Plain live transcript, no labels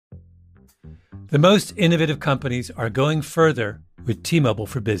The most innovative companies are going further with T-Mobile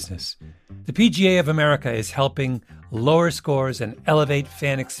for Business. The PGA of America is helping lower scores and elevate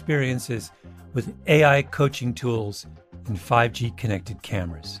fan experiences with AI coaching tools and 5G connected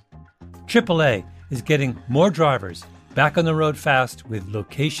cameras. AAA is getting more drivers back on the road fast with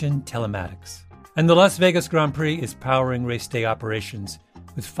location telematics. And the Las Vegas Grand Prix is powering race day operations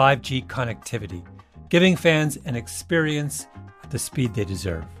with 5G connectivity, giving fans an experience at the speed they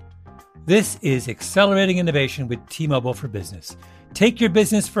deserve. This is accelerating innovation with T-Mobile for Business. Take your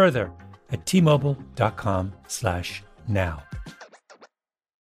business further at T-Mobile.com/now.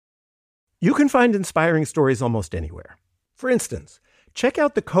 You can find inspiring stories almost anywhere. For instance, check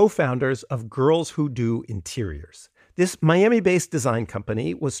out the co-founders of Girls Who Do Interiors. This Miami-based design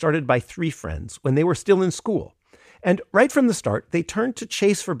company was started by three friends when they were still in school. And right from the start, they turned to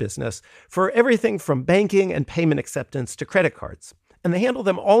Chase for Business for everything from banking and payment acceptance to credit cards. And they handle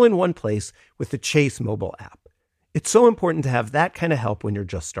them all in one place with the Chase mobile app. It's so important to have that kind of help when you're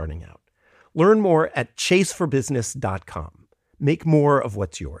just starting out. Learn more at chaseforbusiness.com. Make more of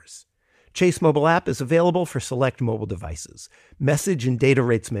what's yours. Chase mobile app is available for select mobile devices. Message and data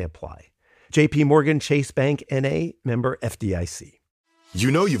rates may apply. JP Morgan Chase Bank N.A., member FDIC. You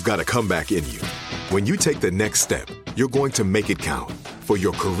know you've got a comeback in you. When you take the next step, you're going to make it count. For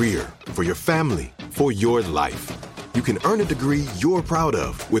your career, for your family, for your life. You can earn a degree you're proud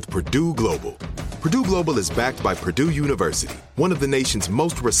of with Purdue Global. Purdue Global is backed by Purdue University, one of the nation's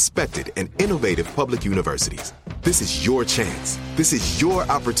most respected and innovative public universities. This is your chance. This is your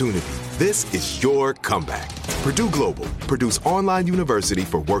opportunity. This is your comeback. Purdue Global, Purdue's online university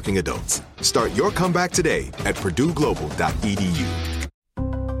for working adults. Start your comeback today at purdueglobal.edu.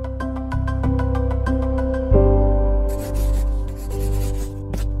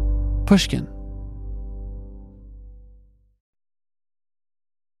 Pushkin.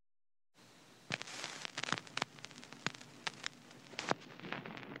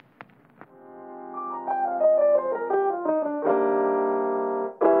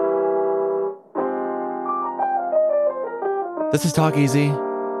 This is Talk Easy.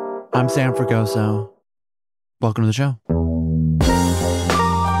 I'm Sam Fragoso. Welcome to the show.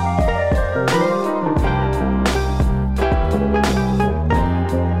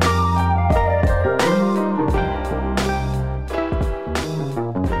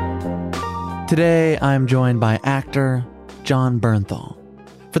 Today, I'm joined by actor Jon Bernthal.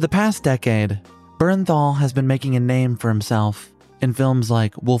 For the past decade, Bernthal has been making a name for himself in films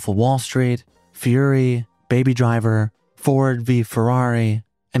like Wolf of Wall Street, Fury, Baby Driver, Ford v. Ferrari,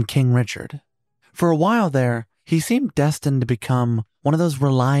 and King Richard. For a while there, he seemed destined to become one of those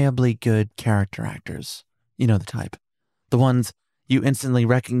reliably good character actors. You know the type. The ones you instantly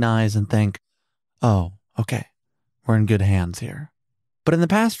recognize and think, oh, okay, we're in good hands here. But in the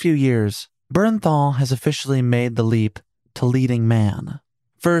past few years, Bernthal has officially made the leap to leading man.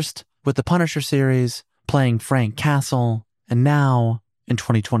 First, with the Punisher series, playing Frank Castle, and now, in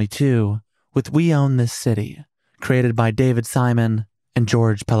 2022, with We Own This City, created by David Simon and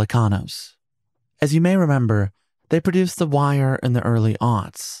George Pelecanos. As you may remember, they produced The Wire in the early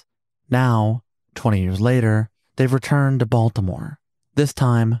aughts. Now, 20 years later, they've returned to Baltimore, this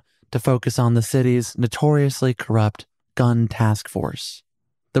time to focus on the city's notoriously corrupt gun task force.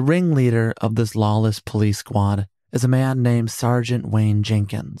 The ringleader of this lawless police squad is a man named Sergeant Wayne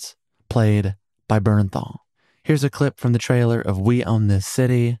Jenkins, played by Bernthal. Here's a clip from the trailer of We Own This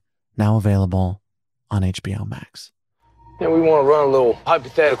City, now available on HBO Max. Yeah, we want to run a little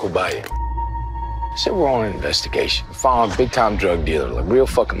hypothetical by you. Say we're on an investigation. We found a big-time drug dealer, like a real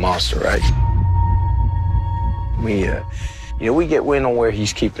fucking monster, right? We get wind on where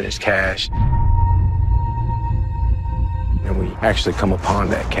he's keeping his cash. And we actually come upon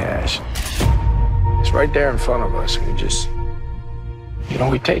that cash. It's right there in front of us, and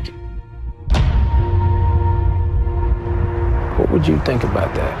we take it. What would you think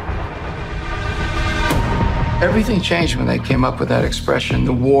about that? Everything changed when they came up with that expression,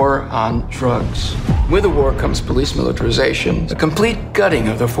 the war on drugs. With the war comes police militarization, the complete gutting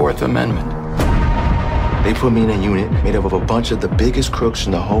of the Fourth Amendment. They put me in a unit made up of a bunch of the biggest crooks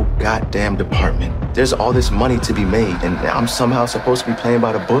in the whole goddamn department. There's all this money to be made, and I'm somehow supposed to be playing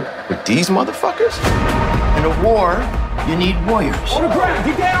by the book with these motherfuckers? In a war, you need warriors. On the ground,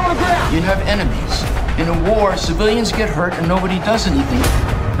 get down on the ground! You have enemies. In a war, civilians get hurt and nobody does anything.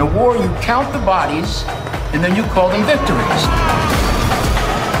 In a war, you count the bodies, and then you call them victories.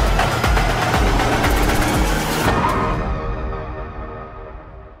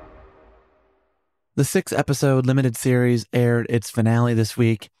 The 6-episode limited series aired its finale this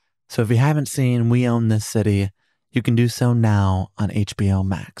week, so if you haven't seen We Own This City, you can do so now on HBO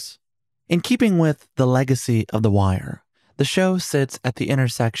Max. In keeping with the legacy of The Wire, the show sits at the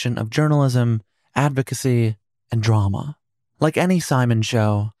intersection of journalism, advocacy, and drama. Like any Simon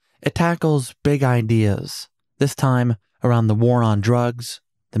show, it tackles big ideas, this time around the war on drugs,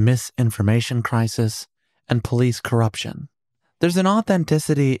 the misinformation crisis, and police corruption. There's an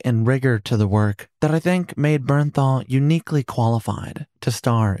authenticity and rigor to the work that I think made Bernthal uniquely qualified to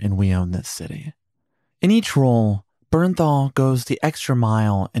star in We Own This City. In each role, Bernthal goes the extra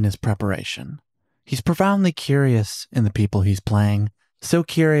mile in his preparation. He's profoundly curious in the people he's playing, so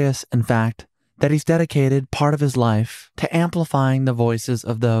curious, in fact, that he's dedicated part of his life to amplifying the voices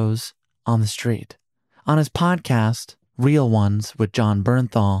of those on the street. On his podcast, Real Ones with Jon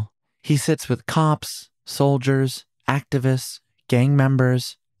Bernthal, he sits with cops, soldiers, activists, gang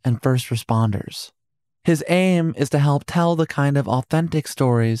members, and first responders. His aim is to help tell the kind of authentic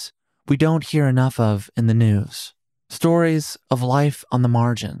stories we don't hear enough of in the news. Stories of life on the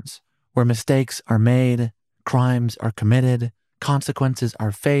margins, where mistakes are made, crimes are committed, consequences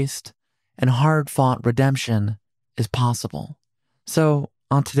are faced, and hard-fought redemption is possible. So,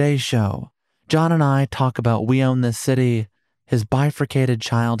 on today's show, Jon and I talk about We Own This City, his bifurcated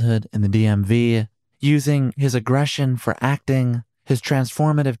childhood in the DMV, using his aggression for acting, his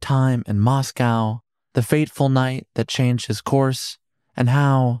transformative time in Moscow, the fateful night that changed his course, and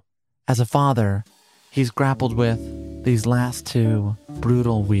how, as a father, he's grappled with these last 2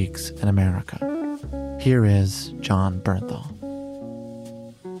 brutal weeks in America. Here is Jon Bernthal.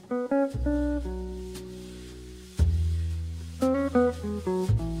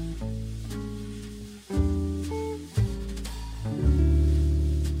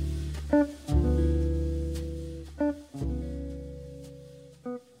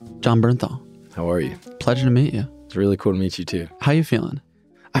 Jon Bernthal. How are you? Pleasure to meet you. It's really cool to meet you too. How you feeling?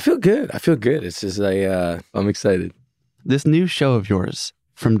 I feel good. It's just I'm excited. This new show of yours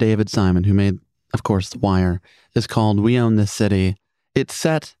from David Simon, who made, of course, The Wire, is called We Own This City. It's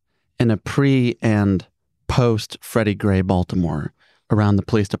set in a pre and post Freddie Gray Baltimore around the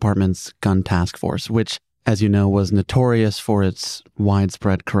police department's gun task force, which, as you know, was notorious for its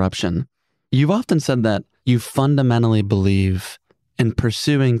widespread corruption. You've often said that you fundamentally believe in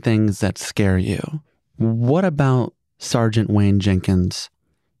pursuing things that scare you. What about Sergeant Wayne Jenkins,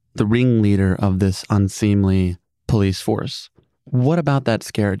 the ringleader of this unseemly police force? What about that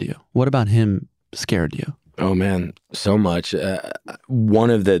scared you? What about him scared you? Oh man, so much. One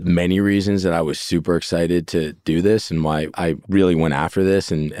of the many reasons that I was super excited to do this and why I really went after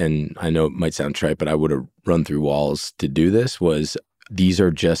this, and I know it might sound trite, but I would have run through walls to do this, was these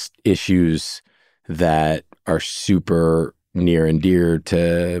are just issues that are super near and dear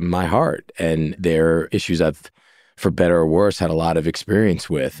to my heart. And they're issues I've, for better or worse, had a lot of experience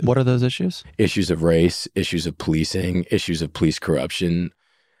with. What are those issues? Issues of race, issues of policing, issues of police corruption.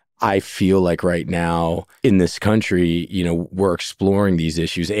 I feel like right now in this country, we're exploring these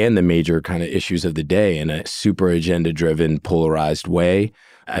issues and the major kind of issues of the day in a super agenda-driven, polarized way.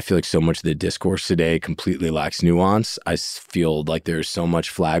 I feel like so much of the discourse today completely lacks nuance. I feel like there's so much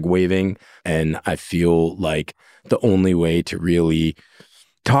flag waving, and I feel like the only way to really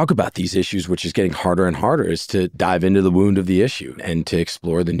talk about these issues, which is getting harder and harder, is to dive into the wound of the issue and to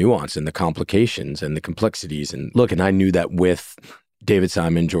explore the nuance and the complications and the complexities. And look, and I knew that with David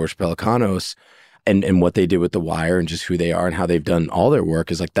Simon, George Pelecanos, and what they did with The Wire and just who they are and how they've done all their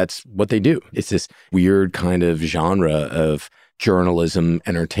work, is like, that's what they do. It's this weird kind of genre of journalism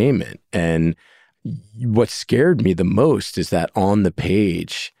entertainment. And what scared me the most is that on the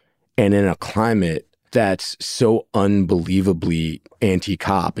page and in a climate that's so unbelievably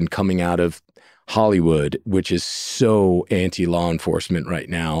anti-cop and coming out of Hollywood, which is so anti-law enforcement right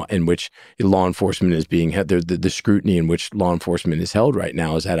now, and which law enforcement is being held, the scrutiny in which law enforcement is held right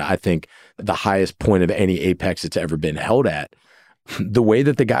now is at, I think, the highest point of any apex it's ever been held at. The way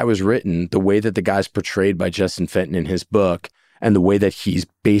that the guy was written, the way that the guy's portrayed by Justin Fenton in his book, and the way that he's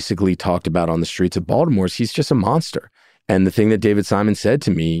basically talked about on the streets of Baltimore, he's just a monster. And the thing that David Simon said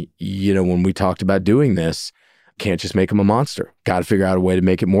to me, when we talked about doing this, can't just make him a monster. Got to figure out a way to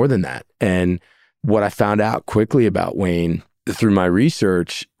make it more than that. And what I found out quickly about Wayne through my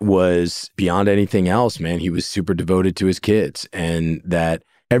research was, beyond anything else, man, he was super devoted to his kids, and that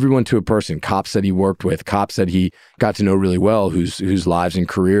everyone to a person, cops that he worked with, cops that he got to know really well, whose lives and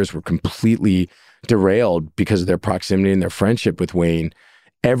careers were completely derailed because of their proximity and their friendship with Wayne.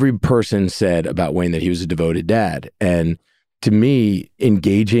 Every person said about Wayne that he was a devoted dad. And to me,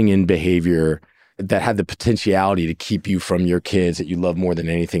 engaging in behavior that had the potentiality to keep you from your kids that you love more than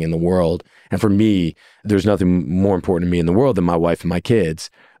anything in the world. And for me, there's nothing more important to me in the world than my wife and my kids.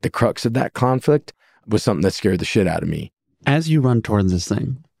 The crux of that conflict was something that scared the shit out of me. As you run towards this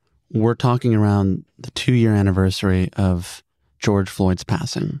thing, we're talking around the 2-year anniversary of George Floyd's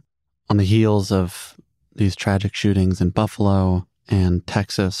passing, on the heels of these tragic shootings in Buffalo and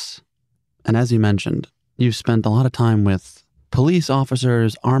Texas. And as you mentioned, you've spent a lot of time with police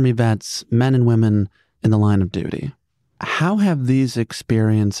officers, Army vets, men and women in the line of duty. How have these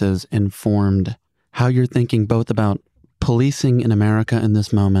experiences informed how you're thinking both about policing in America in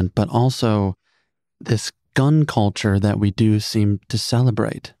this moment, but also this gun culture that we do seem to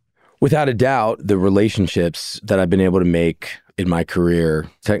celebrate? Without a doubt, the relationships that I've been able to make in my career,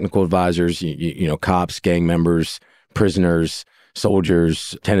 technical advisors, you know, cops, gang members, prisoners,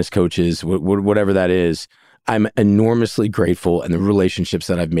 soldiers, tennis coaches, whatever that is, I'm enormously grateful, and the relationships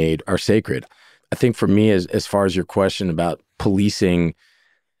that I've made are sacred. I think for me, as far as your question about policing,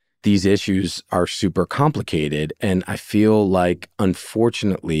 these issues are super complicated. And I feel like,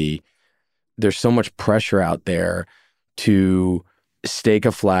 unfortunately, there's so much pressure out there to stake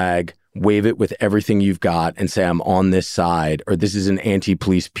a flag, wave it with everything you've got and say, I'm on this side, or this is an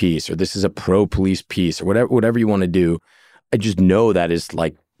anti-police piece, or this is a pro-police piece, or whatever you want to do. I just know that is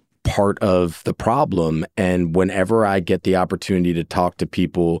like part of the problem. And whenever I get the opportunity to talk to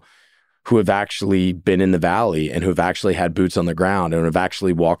people who have actually been in the valley and who have actually had boots on the ground and have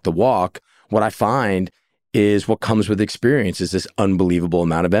actually walked the walk, what I find is what comes with experience is this unbelievable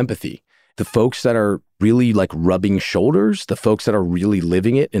amount of empathy. The folks that are really like rubbing shoulders, the folks that are really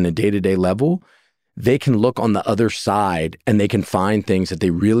living it in a day-to-day level, they can look on the other side and they can find things that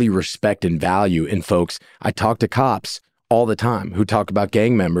they really respect and value in folks. I talk to cops all the time who talk about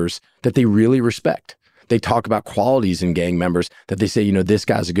gang members that they really respect. They talk about qualities in gang members that they say, you know, this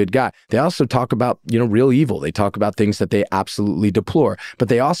guy's a good guy. They also talk about, you know, real evil. They talk about things that they absolutely deplore, but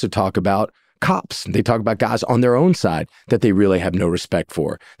they also talk about cops. They talk about guys on their own side that they really have no respect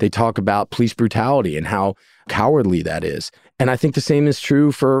for. They talk about police brutality and how cowardly that is. And I think the same is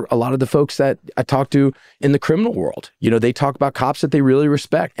true for a lot of the folks that I talk to in the criminal world. You know, they talk about cops that they really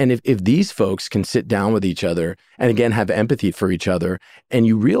respect. And if these folks can sit down with each other and again, have empathy for each other, and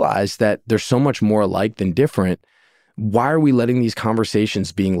you realize that they're so much more alike than different, why are we letting these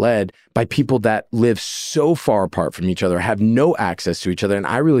conversations being led by people that live so far apart from each other, have no access to each other? And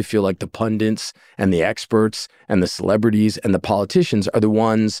I really feel like the pundits and the experts and the celebrities and the politicians are the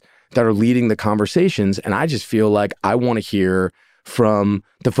ones that are leading the conversations. And I just feel like I want to hear from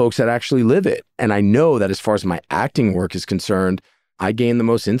the folks that actually live it. And I know that as far as my acting work is concerned, I gain the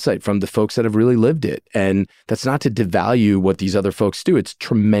most insight from the folks that have really lived it. And that's not to devalue what these other folks do. It's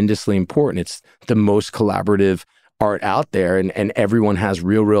tremendously important. It's the most collaborative art out there, and everyone has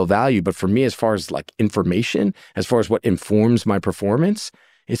real value. But for me, as far as like information, as far as what informs my performance,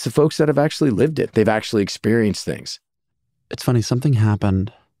 it's the folks that have actually lived it. They've actually experienced things. It's funny, something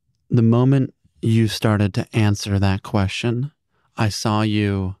happened. The moment you started to answer that question, I saw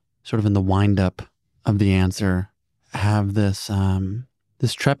you sort of in the wind-up of the answer have this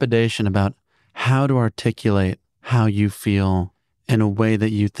trepidation about how to articulate how you feel in a way that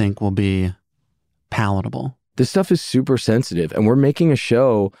you think will be palatable. This stuff is super sensitive, and we're making a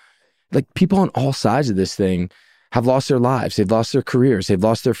show, like people on all sides of this thing have lost their lives. They've lost their careers. They've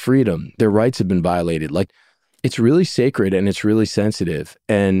lost their freedom. Their rights have been violated. Like, it's really sacred and it's really sensitive.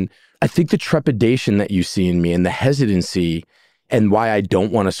 And I think the trepidation that you see in me and the hesitancy and why I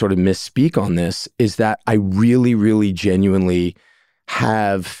don't want to sort of misspeak on this is that I really genuinely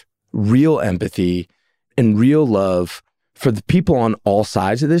have real empathy and real love for the people on all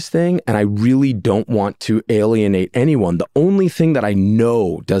sides of this thing. And I really don't want to alienate anyone. The only thing that I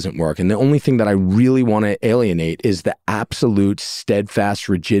know doesn't work, and the only thing that I really want to alienate, is the absolute steadfast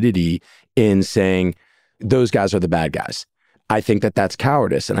rigidity in saying those guys are the bad guys. I think that that's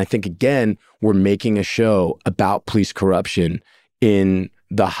cowardice. And I think, again, we're making a show about police corruption in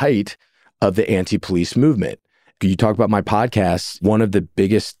the height of the anti-police movement. You talk about my podcast. One of the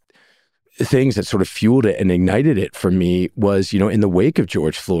biggest things that sort of fueled it and ignited it for me was, you know, in the wake of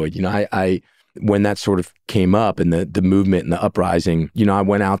George Floyd, you know, I when that sort of came up and the movement and the uprising, you know, I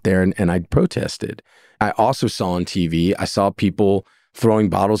went out there and I protested. I also saw on TV, I saw people throwing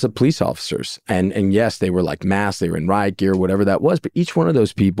bottles at police officers. And yes, they were like masked, they were in riot gear, whatever that was. But each one of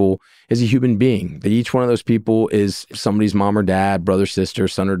those people is a human being. Each one of those people is somebody's mom or dad, brother, sister,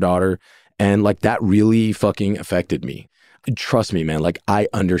 son or daughter. And like that really fucking affected me. Trust me, man, like I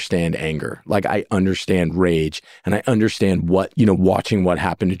understand anger, like I understand rage, and I understand what, you know, watching what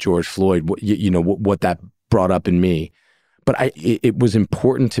happened to George Floyd, what that brought up in me. But it was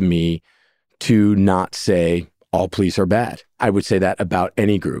important to me to not say all police are bad. I would say that about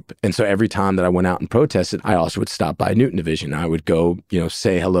any group. And so every time that I went out and protested, I also would stop by Newton Division. I would go, you know,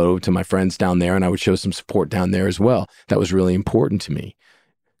 say hello to my friends down there, and I would show some support down there as well. That was really important to me.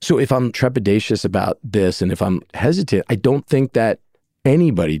 So if I'm trepidatious about this and if I'm hesitant, I don't think that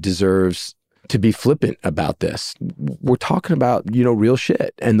anybody deserves to be flippant about this. We're talking about, real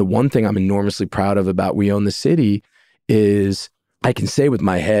shit. And the one thing I'm enormously proud of about We Own the City is I can say with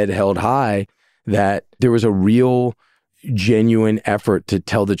my head held high that there was a real, genuine effort to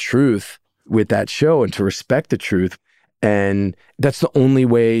tell the truth with that show and to respect the truth. And that's the only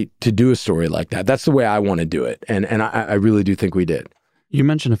way to do a story like that. That's the way I want to do it. And I really do think we did. You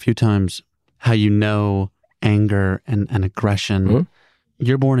mentioned a few times how anger and aggression. Mm-hmm.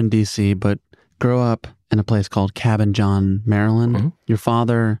 You're born in D.C., but grew up in a place called Cabin John, Maryland. Mm-hmm. Your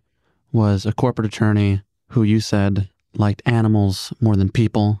father was a corporate attorney who you said liked animals more than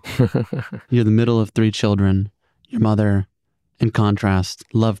people. You're the middle of 3 children. Your mother, in contrast,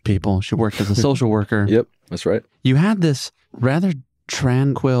 loved people. She worked as a social worker. Yep, that's right. You had this rather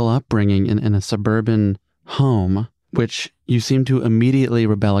tranquil upbringing in a suburban home, which you seemed to immediately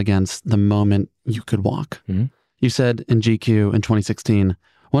rebel against the moment you could walk. Mm-hmm. You said in GQ in 2016,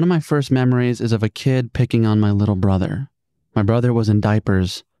 "One of my first memories is of a kid picking on my little brother. My brother was in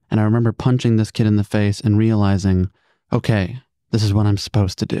diapers, and I remember punching this kid in the face and realizing, okay, this is what I'm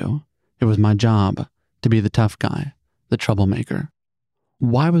supposed to do. It was my job to be the tough guy, the troublemaker."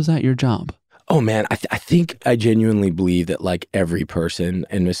 Why was that your job? Oh, man, I think I genuinely believe that like every person,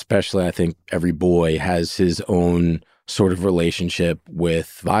 and especially I think every boy, has his own sort of relationship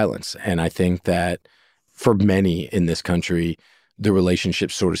with violence. And I think that for many in this country, the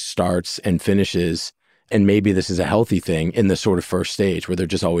relationship sort of starts and finishes, and maybe this is a healthy thing, in the sort of first stage where they're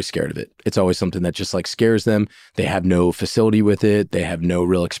just always scared of it. It's always something that just like scares them. They have no facility with it. They have no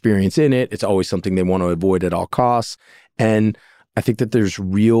real experience in it. It's always something they want to avoid at all costs. And I think that there's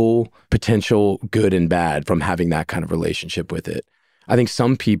real potential good and bad from having that kind of relationship with it. I think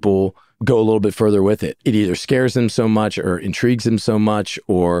some people go a little bit further with it. It either scares them so much or intrigues them so much,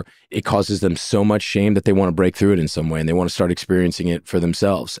 or it causes them so much shame that they want to break through it in some way and they want to start experiencing it for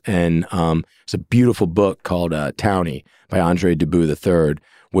themselves. And it's a beautiful book called Townie by Andre Dubus III,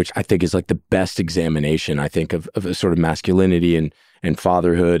 which I think is like the best examination, I think, of a sort of masculinity and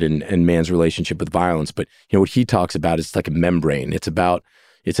fatherhood and man's relationship with violence. But what he talks about is like a membrane. It's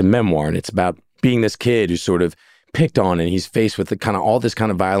a memoir, and it's about being this kid who's sort of picked on, and he's faced with all this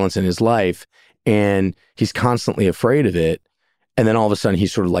kind of violence in his life, and he's constantly afraid of it. And then all of a sudden he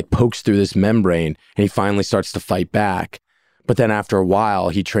sort of like pokes through this membrane and he finally starts to fight back. But then after a while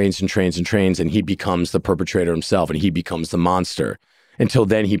he trains and trains and trains, and he becomes the perpetrator himself, and he becomes the monster. Until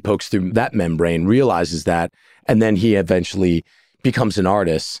then he pokes through that membrane, realizes that, and then he eventually becomes an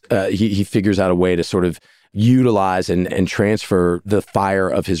artist. He figures out a way to sort of utilize and transfer the fire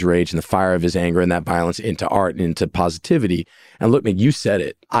of his rage and the fire of his anger and that violence into art and into positivity. And look, man, you said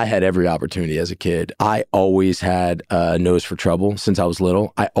it. I had every opportunity as a kid. I always had a nose for trouble since I was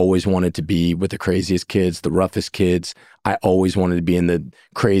little. I always wanted to be with the craziest kids, the roughest kids. I always wanted to be in the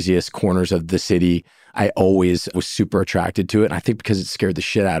craziest corners of the city. I always was super attracted to it. And I think because it scared the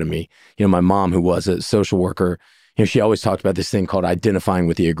shit out of me. My mom, who was a social worker, she always talked about this thing called identifying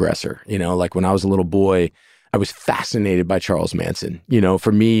with the aggressor. Like when I was a little boy, I was fascinated by Charles Manson.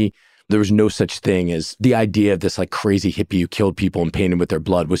 For me, there was no such thing as the idea of this like crazy hippie who killed people and painted with their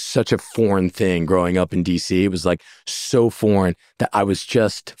blood was such a foreign thing growing up in DC. It was like so foreign that I was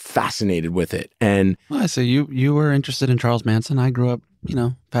just fascinated with it. And so you were interested in Charles Manson. I grew up,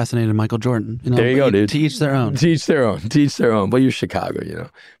 fascinated in Michael Jordan. There you go, dude. To each their own. To each their own. To each their own. Well, you're Chicago,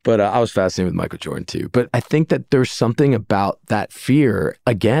 But I was fascinated with Michael Jordan too. But I think that there's something about that fear,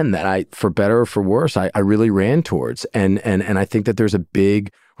 again, that I, for better or for worse, I really ran towards. And I think that there's a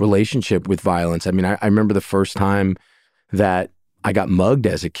big relationship with violence. I mean, I remember the first time that I got mugged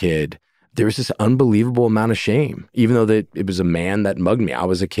as a kid. There was this unbelievable amount of shame, even though that it was a man that mugged me. I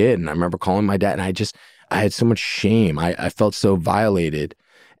was a kid, and I remember calling my dad, and I had so much shame. I felt so violated.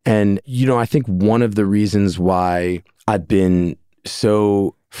 And, I think one of the reasons why I've been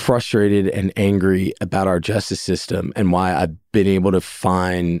so frustrated and angry about our justice system, and why I've been able to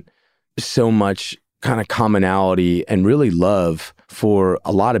find so much kind of commonality and really love for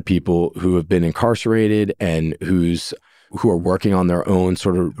a lot of people who have been incarcerated and who are working on their own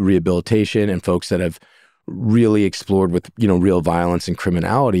sort of rehabilitation, and folks that have really explored with, real violence and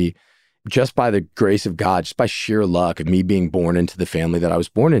criminality, just by the grace of God, just by sheer luck of me being born into the family that I was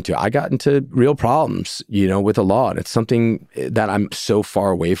born into, I got into real problems, with the law. And it's something that I'm so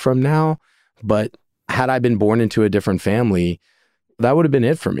far away from now. But had I been born into a different family, that would have been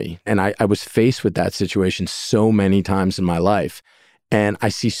it for me. And I was faced with that situation so many times in my life. And I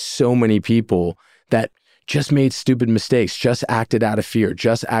see so many people that just made stupid mistakes, just acted out of fear,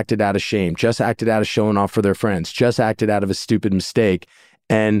 just acted out of shame, just acted out of showing off for their friends, just acted out of a stupid mistake.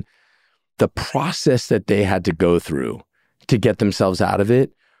 And the process that they had to go through to get themselves out of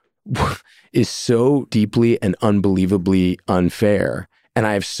it is so deeply and unbelievably unfair. And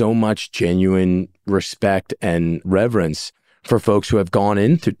I have so much genuine respect and reverence for folks who have gone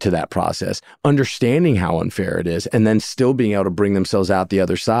into that process, understanding how unfair it is, and then still being able to bring themselves out the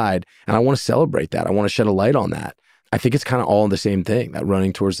other side. And I want to celebrate that. I want to shed a light on that. I think it's kind of all the same thing, that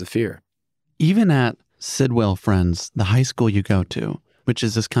running towards the fear. Even at Sidwell Friends, the high school you go to, which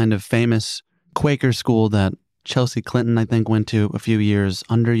is this kind of famous Quaker school that Chelsea Clinton, I think, went to a few years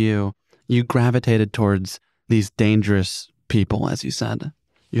under you, you gravitated towards these dangerous people, as you said.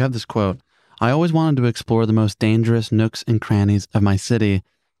 You have this quote, "I always wanted to explore the most dangerous nooks and crannies of my city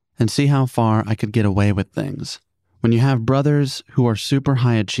and see how far I could get away with things. When you have brothers who are super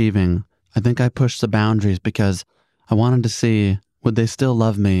high achieving, I think I pushed the boundaries because I wanted to see, would they still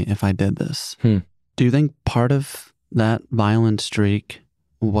love me if I did this?" Do you think part of that violent streak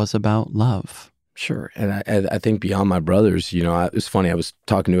was about love? Sure. And I think beyond my brothers, you know, it was funny. I was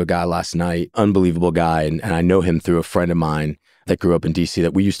talking to a guy last night, unbelievable guy. And I know him through a friend of mine that grew up in DC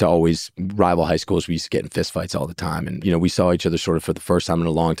that we used to always rival high schools. We used to get in fistfights all the time. And, you know, we saw each other sort of for the first time in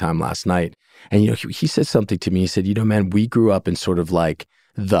a long time last night. And, you know, he said something to me. He said, you know, man, we grew up in sort of like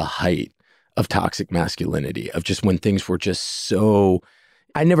the height of toxic masculinity, of just when things were just so...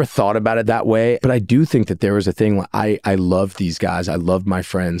 I never thought about it that way, but I do think that there was a thing. I loved these guys. I loved my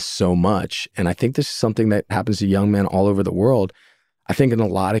friends so much. And I think this is something that happens to young men all over the world. I think in a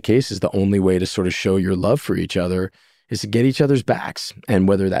lot of cases, the only way to sort of show your love for each other is to get each other's backs. And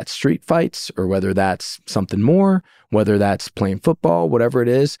whether that's street fights or whether that's something more, whether that's playing football, whatever it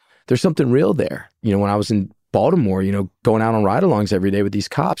is, there's something real there. You know, when I was in Baltimore, you know, going out on ride-alongs every day with these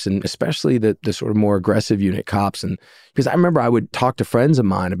cops, and especially the sort of more aggressive unit cops. And because I remember I would talk to friends of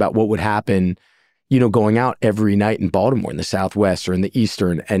mine about what would happen, you know, going out every night in Baltimore, in the Southwest or in the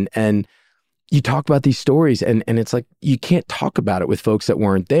Eastern. And you talk about these stories and it's like, you can't talk about it with folks that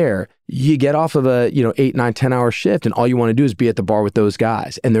weren't there. You get off of a, you know, 8, 9, 10-hour shift and all you want to do is be at the bar with those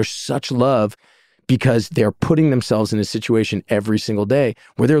guys. And there's such love because they're putting themselves in a situation every single day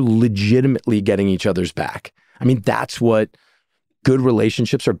where they're legitimately getting each other's back. I mean, that's what good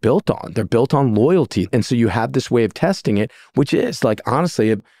relationships are built on. They're built on loyalty. And so you have this way of testing it, which is like,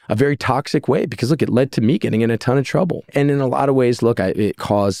 honestly, a very toxic way because, look, it led to me getting in a ton of trouble. And in a lot of ways, look, it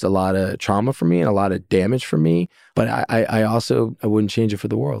caused a lot of trauma for me and a lot of damage for me. But I also wouldn't change it for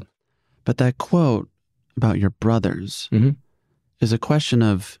the world. But that quote about your brothers is a question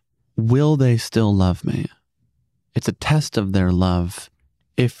of, will they still love me? It's a test of their love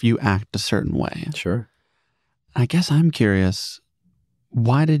if you act a certain way. Sure. I guess I'm curious,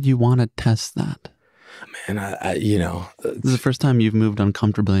 why did you want to test that? Man, I you know. This is the first time you've moved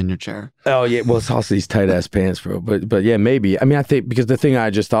uncomfortably in your chair. Oh, yeah. Well, it's also these tight-ass pants, bro. But yeah, maybe. I mean, I think because the thing I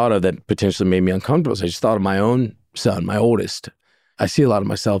just thought of that potentially made me uncomfortable is I just thought of my own son, my oldest. I see a lot of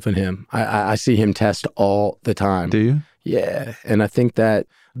myself in him. I see him test all the time. Do you? Yeah. And I think that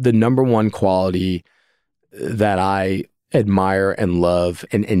the number one quality that I admire and love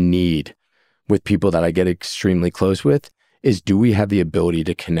and need with people that I get extremely close with is, do we have the ability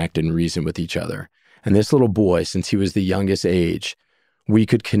to connect and reason with each other? And this little boy, since he was the youngest age, we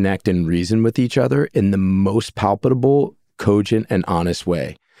could connect and reason with each other in the most palpable, cogent, and honest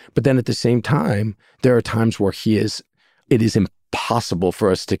way. But then at the same time, there are times where it is impossible for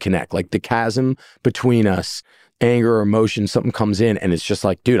us to connect. Like the chasm between us, anger or emotion, something comes in and it's just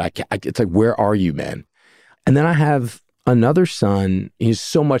like, dude, it's like, where are you, man? And then I have another son. He's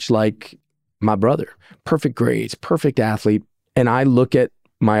so much like my brother, perfect grades, perfect athlete. And I look at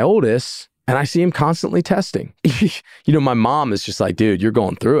my oldest and I see him constantly testing. You know, my mom is just like, dude, you're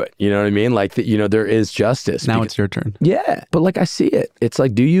going through it. You know what I mean? Like, you know, there is justice. Now it's your turn. Yeah. But like, I see it. It's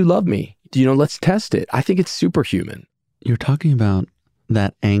like, do you love me? You know, let's test it. I think it's superhuman. You're talking about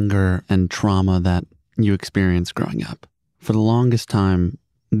that anger and trauma that you experienced growing up. For the longest time,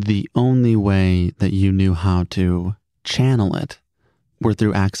 the only way that you knew how to channel it were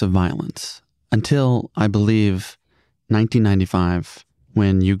through acts of violence. Until, I believe, 1995,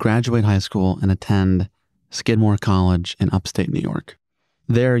 when you graduate high school and attend Skidmore College in upstate New York.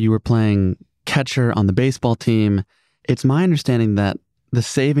 There you were playing catcher on the baseball team. It's my understanding that the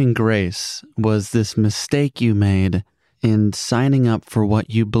saving grace was this mistake you made in signing up for what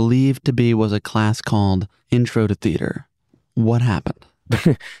you believed to be was a class called Intro to Theater. What happened?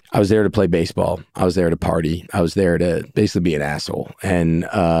 I was there to play baseball. I was there to party. I was there to basically be an asshole. And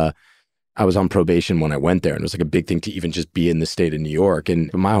I was on probation when I went there. And it was like a big thing to even just be in the state of New York.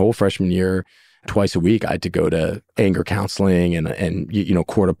 And my whole freshman year, twice a week, I had to go to anger counseling and you know,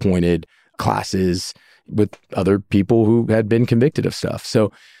 court-appointed classes, with other people who had been convicted of stuff.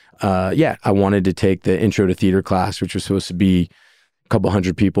 So, I wanted to take the intro to theater class, which was supposed to be a couple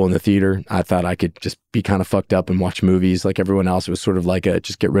hundred people in the theater. I thought I could just be kind of fucked up and watch movies like everyone else. It was sort of like a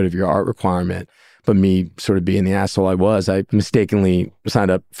just get rid of your art requirement. But me sort of being the asshole I was, I mistakenly signed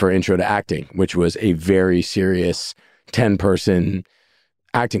up for intro to acting, which was a very serious 10-person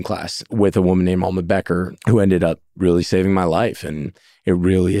acting class with a woman named Alma Becker, who ended up really saving my life. And it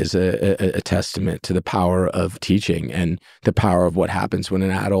really is a testament to the power of teaching and the power of what happens when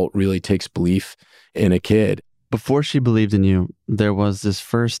an adult really takes belief in a kid. Before she believed in you, there was this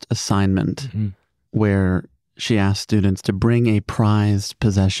first assignment where she asked students to bring a prized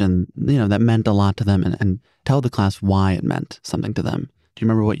possession, that meant a lot to them, and tell the class why it meant something to them. Do you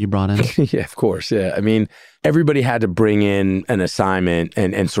remember what you brought in? Yeah, of course. Yeah. I mean, everybody had to bring in an assignment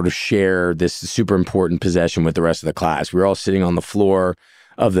and sort of share this super important possession with the rest of the class. We were all sitting on the floor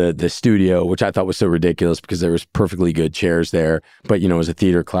of the studio, which I thought was so ridiculous because there was perfectly good chairs there. But, it was a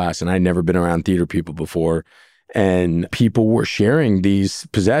theater class and I'd never been around theater people before. And people were sharing these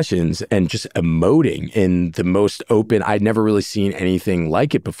possessions and just emoting in the most open. I'd never really seen anything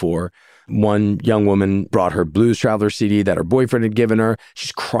like it before. One young woman brought her Blues Traveler CD that her boyfriend had given her.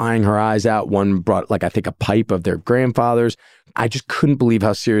 She's crying her eyes out. One brought, I think, a pipe of their grandfather's. I just couldn't believe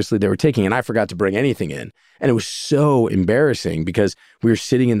how seriously they were taking it. And I forgot to bring anything in. And it was so embarrassing because we were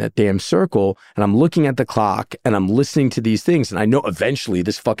sitting in that damn circle and I'm looking at the clock and I'm listening to these things. And I know eventually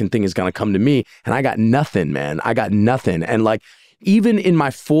this fucking thing is going to come to me. And I got nothing, man. I got nothing. And even in my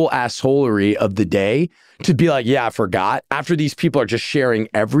full assholery of the day, to be like, yeah, I forgot. After these people are just sharing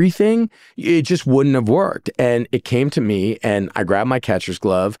everything, it just wouldn't have worked. And it came to me and I grabbed my catcher's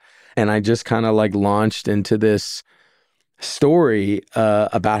glove and I just kind of launched into this story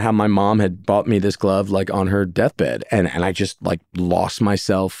about how my mom had bought me this glove on her deathbed. And I just lost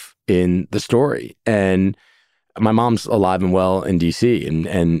myself in the story. And my mom's alive and well in DC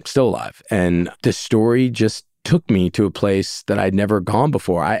and still alive. And the story just took me to a place that I'd never gone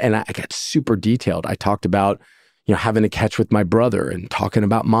before. I got super detailed. I talked about, having a catch with my brother and talking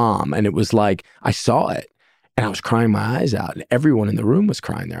about mom. And it was I saw it and I was crying my eyes out and everyone in the room was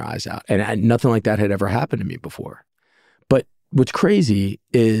crying their eyes out. And nothing like that had ever happened to me before. But what's crazy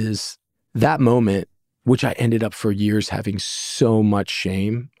is that moment, which I ended up for years having so much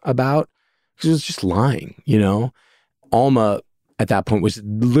shame about, because it was just lying, Alma at that point was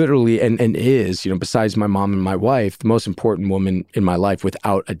literally and is, besides my mom and my wife, the most important woman in my life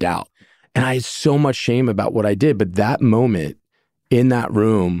without a doubt. And I had so much shame about what I did. But that moment in that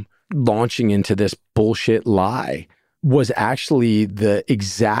room, launching into this bullshit lie, was actually the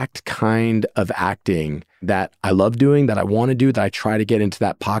exact kind of acting that I love doing, that I want to do, that I try to get into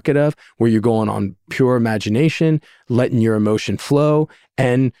that pocket of, where you're going on pure imagination, letting your emotion flow.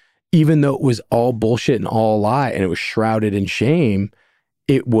 And even though it was all bullshit and all a lie and it was shrouded in shame,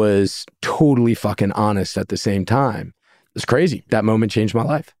 it was totally fucking honest at the same time. It's crazy. That moment changed my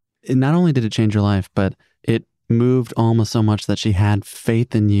life. Not only did it change your life, but it moved Alma so much that she had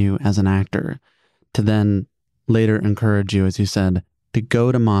faith in you as an actor to then later encourage you, as you said, to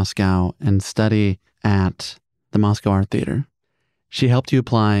go to Moscow and study at the Moscow Art Theater. She helped you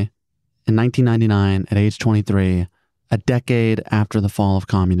apply in 1999 at age 23, a decade after the fall of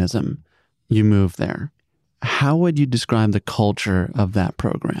communism. You moved there. How would you describe the culture of that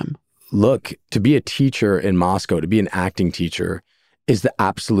program? Look, to be a teacher in Moscow, to be an acting teacher, is the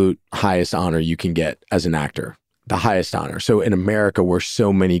absolute highest honor you can get as an actor. The highest honor. So in America, where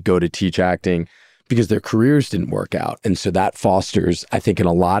so many go to teach acting because their careers didn't work out. And so that fosters, I think in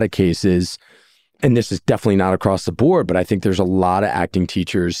a lot of cases, and this is definitely not across the board, but I think there's a lot of acting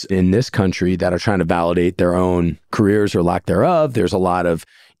teachers in this country that are trying to validate their own careers or lack thereof. There's a lot of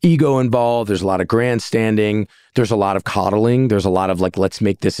ego involved. There's a lot of grandstanding. There's a lot of coddling. There's a lot of let's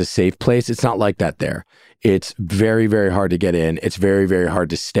make this a safe place. It's not like that there. It's very, very hard to get in. It's very, very hard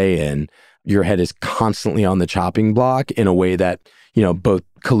to stay in. Your head is constantly on the chopping block in a way that, both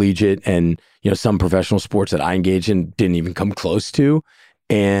collegiate and, some professional sports that I engage in didn't even come close to.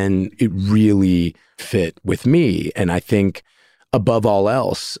 And it really fit with me. And I think above all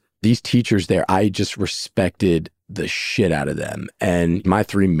else, these teachers there, I just respected the shit out of them. And my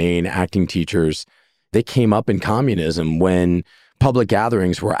three main acting teachers, they came up in communism when public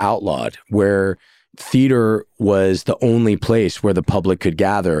gatherings were outlawed, where theater was the only place where the public could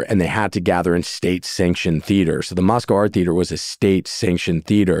gather, and they had to gather in state-sanctioned theater. So the Moscow Art Theater was a state-sanctioned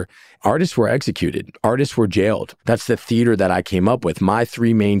theater. Artists were executed. Artists were jailed. That's the theater that I came up with. My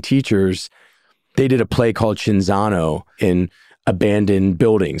three main teachers, they did a play called Cinzano in abandoned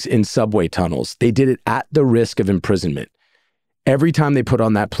buildings, in subway tunnels. They did it at the risk of imprisonment. Every time they put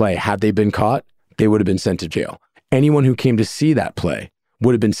on that play, had they been caught, they would have been sent to jail. Anyone who came to see that play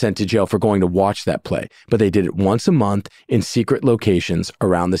would have been sent to jail for going to watch that play. But they did it once a month in secret locations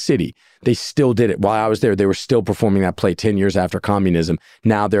around the city. They still did it. While I was there, they were still performing that play 10 years after communism.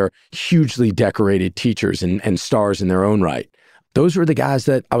 Now they're hugely decorated teachers and stars in their own right. Those were the guys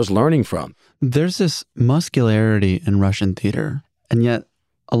that I was learning from. There's this muscularity in Russian theater, and yet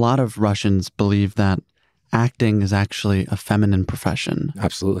a lot of Russians believe that acting is actually a feminine profession.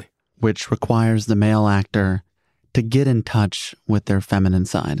 Absolutely. Which requires the male actor to get in touch with their feminine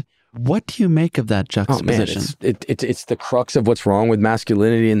side. What do you make of that juxtaposition? Oh man, it's the crux of what's wrong with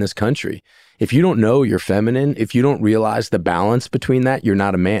masculinity in this country. If you don't know you're feminine, if you don't realize the balance between that, you're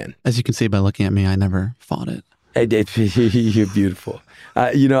not a man. As you can see by looking at me, I never fought it. You're beautiful.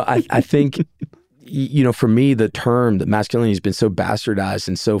 I think, for me, the term that masculinity has been so bastardized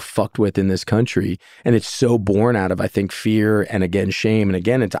and so fucked with in this country, and it's so born out of, I think, fear and again, shame. And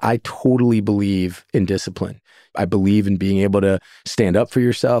again, I totally believe in discipline. I believe in being able to stand up for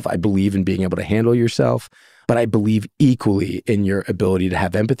yourself. I believe in being able to handle yourself. But I believe equally in your ability to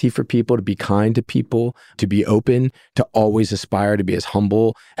have empathy for people, to be kind to people, to be open, to always aspire to be as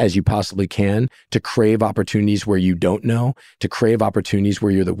humble as you possibly can, to crave opportunities where you don't know, to crave opportunities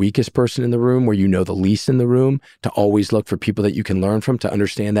where you're the weakest person in the room, where you know the least in the room, to always look for people that you can learn from, to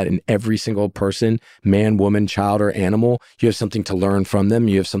understand that in every single person, man, woman, child, or animal, you have something to learn from them,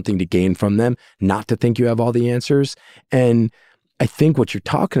 you have something to gain from them, not to think you have all the answers. And I think what you're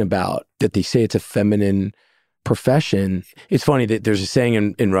talking about, that they say it's a feminine profession. It's funny that there's a saying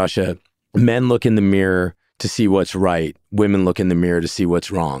in Russia, men look in the mirror to see what's right. Women look in the mirror to see what's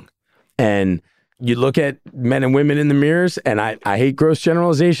wrong. And you look at men and women in the mirrors, and I hate gross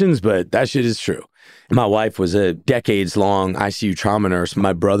generalizations, but that shit is true. My wife was a decades-long ICU trauma nurse.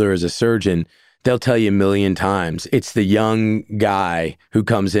 My brother is a surgeon. They'll tell you a million times. It's the young guy who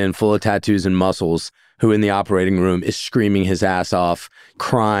comes in full of tattoos and muscles, who in the operating room is screaming his ass off,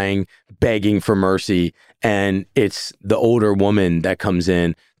 crying, begging for mercy. And it's the older woman that comes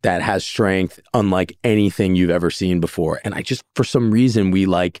in that has strength unlike anything you've ever seen before. And I just, for some reason, we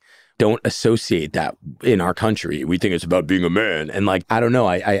don't associate that in our country. We think it's about being a man. And I don't know.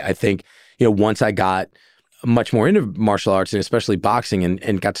 I think, once I got much more into martial arts and especially boxing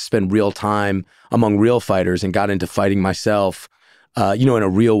and got to spend real time among real fighters and got into fighting myself, in a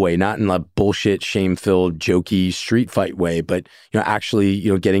real way, not in a bullshit, shame-filled, jokey street fight way, but, actually,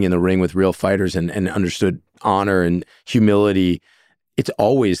 getting in the ring with real fighters and understood honor and humility. It's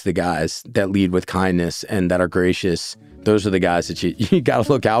always the guys that lead with kindness and that are gracious. Those are the guys that you got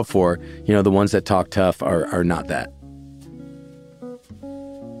to look out for. The ones that talk tough are not that.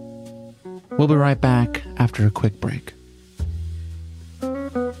 We'll be right back after a quick break.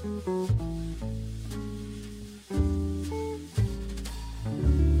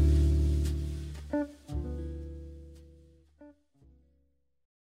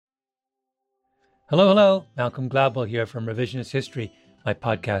 Hello. Malcolm Gladwell here from Revisionist History, my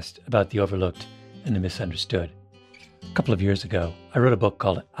podcast about the overlooked and the misunderstood. A couple of years ago, I wrote a book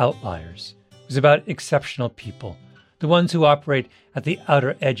called Outliers. It was about exceptional people, the ones who operate at the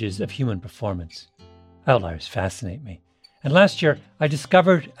outer edges of human performance. Outliers fascinate me. And last year, I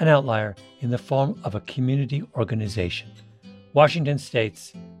discovered an outlier in the form of a community organization, Washington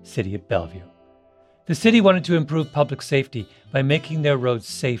State's City of Bellevue. The city wanted to improve public safety by making their roads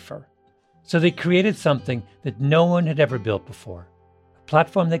safer. So they created something that no one had ever built before, a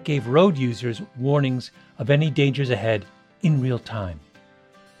platform that gave road users warnings of any dangers ahead in real time.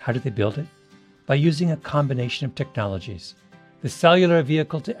 How did they build it? By using a combination of technologies: the cellular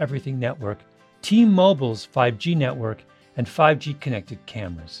vehicle-to-everything network, T-Mobile's 5G network, and 5G connected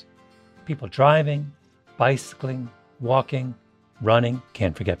cameras. People driving, bicycling, walking, running,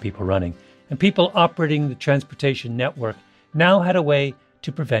 can't forget people running, and people operating the transportation network now had a way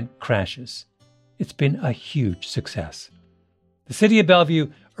to prevent crashes. It's been a huge success. The City of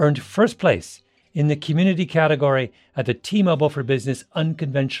Bellevue earned first place in the community category at the T-Mobile for Business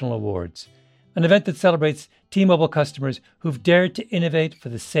Unconventional Awards, an event that celebrates T-Mobile customers who've dared to innovate for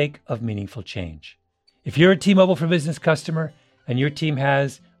the sake of meaningful change. If you're a T-Mobile for Business customer and your team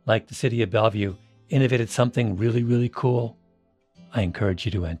has, like the City of Bellevue, innovated something really, really cool, I encourage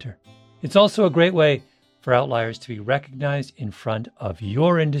you to enter. It's also a great way for Outliers to be recognized in front of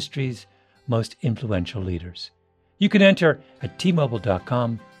your industry's most influential leaders. You can enter at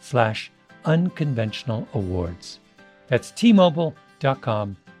tmobile.com/unconventional awards. That's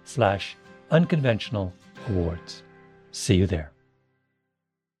tmobile.com/unconventional awards. See you there.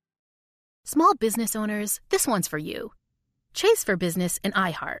 Small business owners, this one's for you. Chase for Business and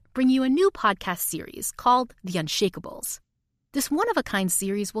iHeart bring you a new podcast series called The Unshakables. This one-of-a-kind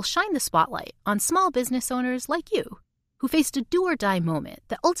series will shine the spotlight on small business owners like you, who faced a do-or-die moment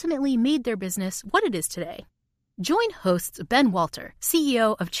that ultimately made their business what it is today. Join hosts Ben Walter,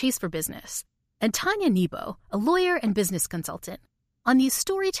 CEO of Chase for Business, and Tanya Nebo, a lawyer and business consultant, on these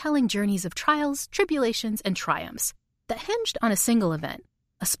storytelling journeys of trials, tribulations, and triumphs that hinged on a single event,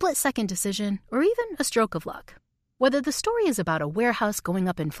 a split-second decision, or even a stroke of luck. Whether the story is about a warehouse going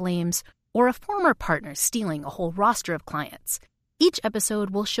up in flames or a former partner stealing a whole roster of clients, each episode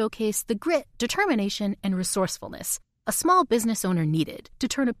will showcase the grit, determination, and resourcefulness a small business owner needed to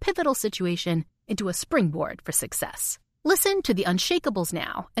turn a pivotal situation into a springboard for success. Listen to The Unshakables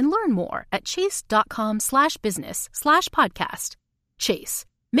now and learn more at chase.com/business/podcast. Chase,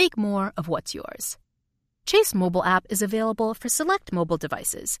 make more of what's yours. Chase mobile app is available for select mobile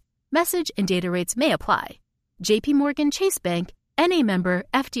devices. Message and data rates may apply. JP Morgan Chase Bank, NA member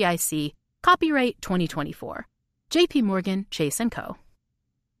FDIC, copyright 2024. JP Morgan Chase & Co.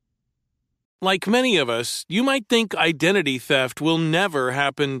 Like many of us, you might think identity theft will never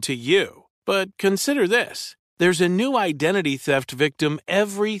happen to you. But consider this. There's a new identity theft victim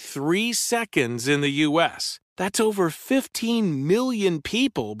every 3 seconds in the U.S. That's over 15 million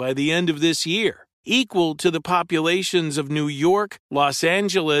people by the end of this year, equal to the populations of New York, Los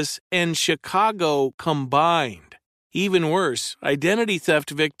Angeles, and Chicago combined. Even worse, identity theft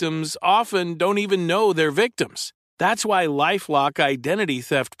victims often don't even know they're victims. That's why LifeLock Identity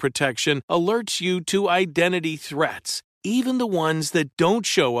Theft Protection alerts you to identity threats, even the ones that don't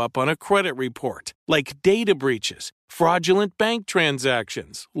show up on a credit report, like data breaches, fraudulent bank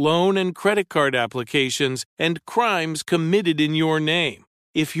transactions, loan and credit card applications, and crimes committed in your name.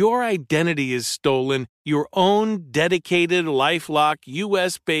 If your identity is stolen, your own dedicated LifeLock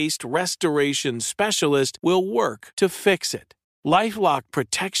U.S.-based restoration specialist will work to fix it. LifeLock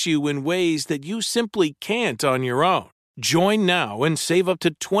protects you in ways that you simply can't on your own. Join now and save up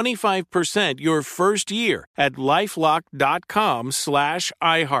to 25% your first year at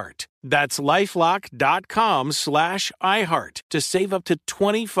LifeLock.com/iHeart. That's LifeLock.com/iHeart to save up to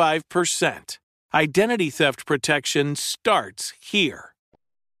 25%. Identity theft protection starts here.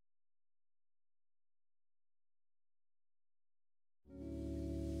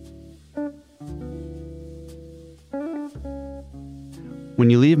 When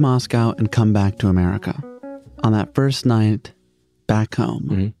you leave Moscow and come back to America, on that first night back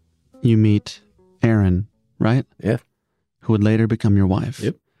home, you meet Erin, right? Yeah. Who would later become your wife.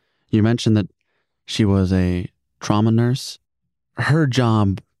 Yep. You mentioned that she was a trauma nurse. Her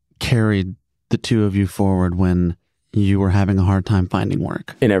job carried the two of you forward when you were having a hard time finding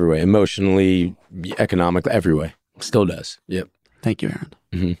work. In every way, emotionally, economically, every way. Still does. Yep. Thank you, Erin.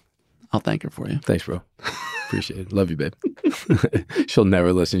 Mm-hmm. I'll thank her for you. Thanks, bro. Appreciate it. Love you, babe. She'll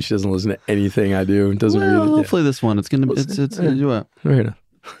never listen. She doesn't listen to anything I do. Doesn't read it. Hopefully this one. It's gonna. It's Fair enough.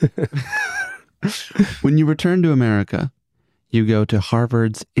 When you return to America, you go to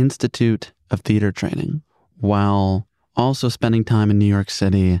Harvard's Institute of Theater Training, while also spending time in New York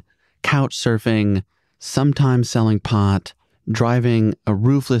City, couch surfing, sometimes selling pot, driving a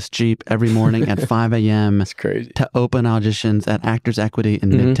roofless Jeep every morning at 5 a.m. That's crazy. To open auditions at Actors Equity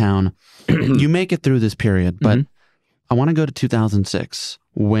in Midtown. You make it through this period, but I want to go to 2006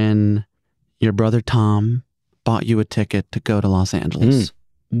 when your brother Tom bought you a ticket to go to Los Angeles.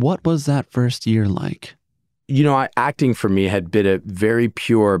 What was that first year like? You know, acting for me had been a very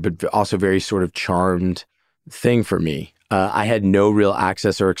pure, but also very sort of charmed thing for me. I had no real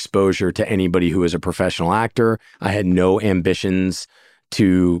access or exposure to anybody who was a professional actor. I had no ambitions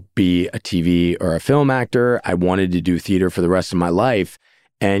to be a TV or a film actor. I wanted to do theater for the rest of my life.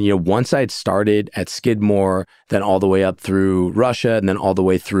 And, you know, once I'd started at Skidmore, then all the way up through Russia, and then all the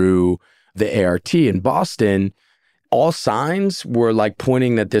way through the ART in Boston, all signs were like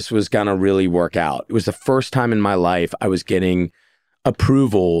pointing that this was going to really work out. It was the first time in my life I was getting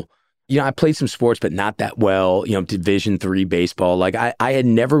approval. You know, I played some sports, but not that well, you know, Division III baseball. Like I had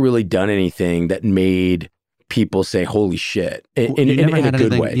never really done anything that made people say, holy shit, in a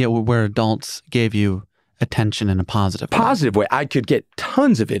good way. Yeah, where adults gave you attention in a positive way. I could get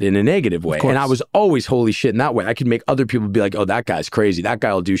tons of it in a negative way. And I was always holy shit in that way. I could make other people be like, oh, that guy's crazy. That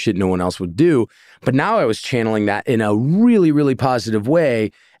guy will do shit no one else would do. But now I was channeling that in a really, really positive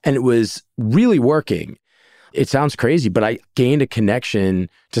way. And it was really working. It sounds crazy, but I gained a connection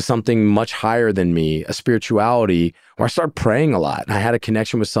to something much higher than me, a spirituality, where I started praying a lot. And I had a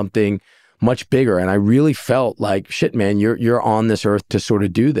connection with something much bigger. And I really felt like, shit, man, you're on this earth to sort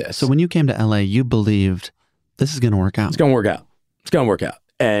of do this. So when you came to LA, you believed this is going to work out. It's going to work out. It's going to work out.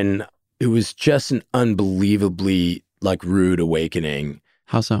 And it was just an unbelievably like rude awakening.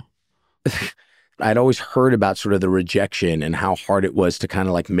 How so? I'd always heard about sort of the rejection and how hard it was to kind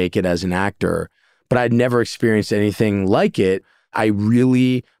of like make it as an actor, but I'd never experienced anything like it. I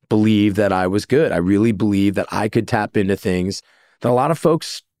really believed that I was good. I really believed that I could tap into things that a lot of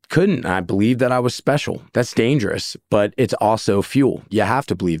folks couldn't. I believed that I was special. That's dangerous, but it's also fuel. You have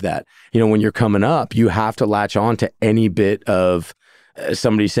to believe that. When you're coming up, you have to latch on to any bit of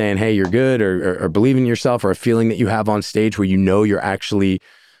somebody saying, hey, you're good, or believe in yourself, or a feeling that you have on stage where you're actually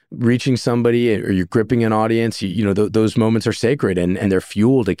reaching somebody or you're gripping an audience. Those moments are sacred and they're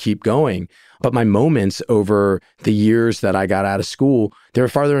fuel to keep going. But my moments over the years that I got out of school, they were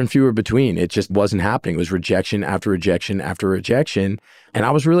farther and fewer between. It just wasn't happening. It was rejection after rejection after rejection. And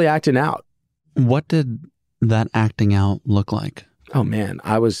I was really acting out. What did that acting out look like? Oh, man,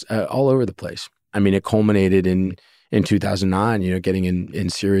 I was all over the place. I mean, it culminated in 2009, getting in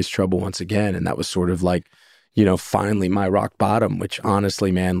serious trouble once again. And that was sort of like, finally my rock bottom, which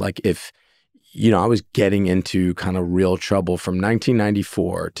honestly, man, like if, I was getting into kind of real trouble from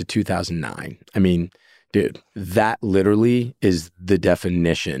 1994 to 2009. I mean, dude, that literally is the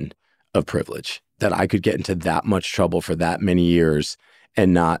definition of privilege, that I could get into that much trouble for that many years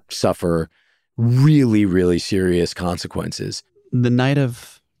and not suffer really, really serious consequences. The night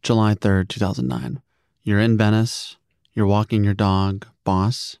of July 3rd, 2009, you're in Venice, you're walking your dog,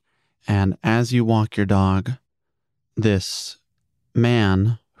 Boss, and as you walk your dog, this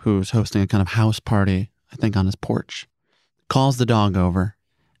man who's hosting a kind of house party, I think on his porch, calls the dog over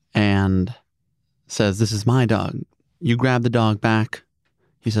and says, "This is my dog." You grab the dog back.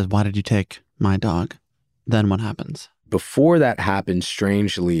 He says, "Why did you take my dog?" Then what happens? Before that happened,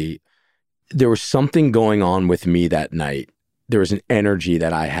 strangely, there was something going on with me that night. There was an energy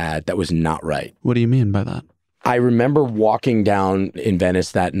that I had that was not right. What do you mean by that? I remember walking down in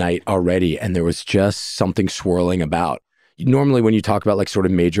Venice that night already, and there was just something swirling about. Normally, when you talk about like sort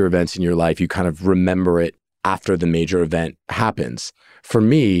of major events in your life, you kind of remember it after the major event happens. For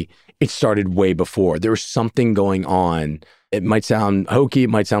me, it started way before. There was something going on. It might sound hokey, it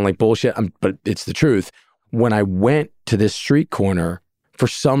might sound like bullshit, but it's the truth. When I went to this street corner, for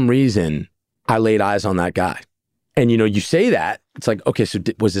some reason, I laid eyes on that guy. And, you say that, it's like, okay, so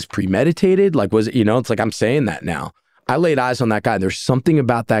was this premeditated? Like, was it, it's like, I'm saying that now. I laid eyes on that guy. There's something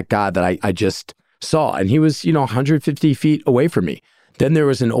about that guy that I just saw. And he was, 150 feet away from me. Then there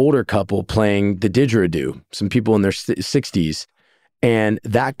was an older couple playing the didgeridoo, some people in their 60s. And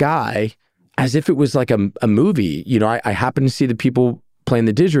that guy, as if it was like a movie, I happened to see the people playing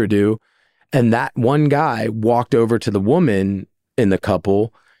the didgeridoo. And that one guy walked over to the woman in the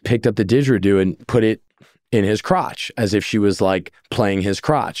couple, picked up the didgeridoo and put it in his crotch, as if she was like playing his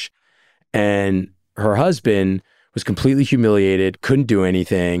crotch. And her husband was completely humiliated, couldn't do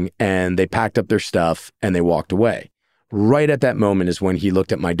anything, and they packed up their stuff and they walked away. Right at that moment is when he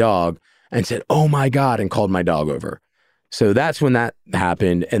looked at my dog and said, "Oh my God," and called my dog over. So that's when that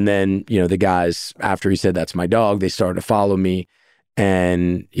happened. And then, the guys, after he said, "That's my dog," they started to follow me.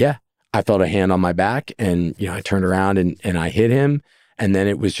 And yeah, I felt a hand on my back and, I turned around and I hit him. And then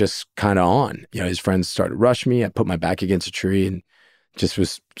it was just kind of on. His friends started to rush me. I put my back against a tree and just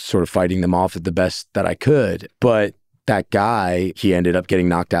was sort of fighting them off at the best that I could. But that guy, he ended up getting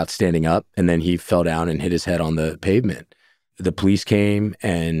knocked out standing up, and then he fell down and hit his head on the pavement. The police came,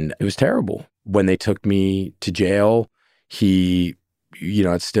 and it was terrible. When they took me to jail, he,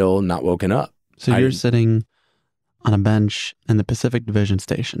 had still not woken up. So you're sitting on a bench in the Pacific Division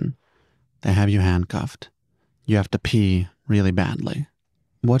Station. They have you handcuffed. You have to pee really badly.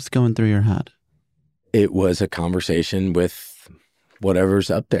 What's going through your head? It was a conversation with whatever's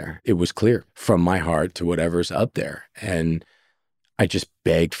up there. It was clear from my heart to whatever's up there. And I just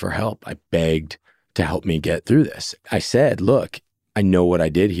begged for help. I begged to help me get through this. I said, "Look, I know what I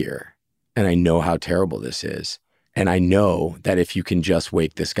did here, and I know how terrible this is. And I know that if you can just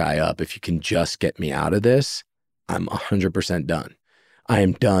wake this guy up, if you can just get me out of this, I'm 100% done. I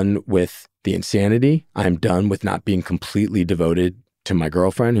am done with the insanity. I'm done with not being completely devoted to my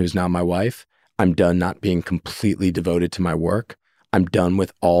girlfriend, who's now my wife. I'm done not being completely devoted to my work. I'm done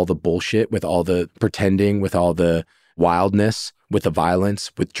with all the bullshit, with all the pretending, with all the wildness, with the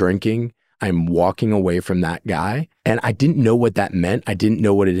violence, with drinking. I'm walking away from that guy. And I didn't know what that meant. I didn't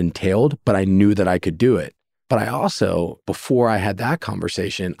know what it entailed, but I knew that I could do it. But I also, before I had that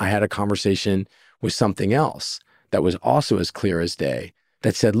conversation, I had a conversation with something else that was also as clear as day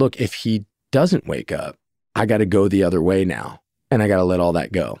that said, look, if he doesn't wake up, I got to go the other way now. And I got to let all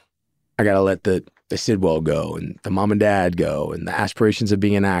that go. I got to let the Sidwell go, and the mom and dad go, and the aspirations of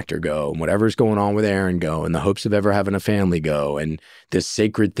being an actor go, and whatever's going on with Aaron go, and the hopes of ever having a family go, and this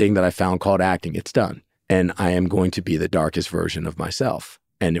sacred thing that I found called acting, it's done. And I am going to be the darkest version of myself.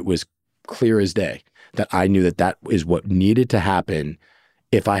 And it was clear as day that I knew that that is what needed to happen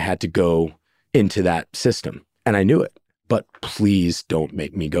if I had to go into that system. And I knew it. But please don't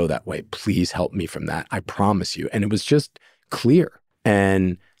make me go that way. Please help me from that. I promise you. And it was just clear.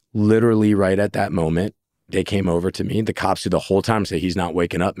 And literally right at that moment, they came over to me. The cops the whole time said, he's not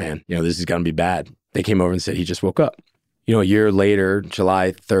waking up, man. You know, this is going to be bad. They came over and said, he just woke up. You know, a year later,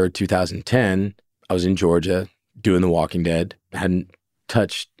 July 3rd, 2010, I was in Georgia doing The Walking Dead. I hadn't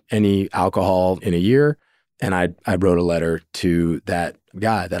touched any alcohol in a year. And I wrote a letter to that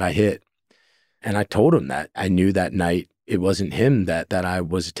guy that I hit. And I told him that I knew that night it wasn't him that I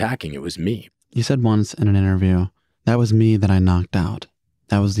was attacking. It was me. You said once in an interview, that was me that I knocked out.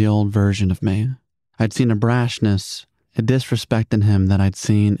 That was the old version of me. I'd seen a brashness, a disrespect in him that I'd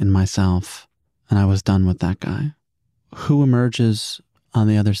seen in myself, and I was done with that guy. Who emerges on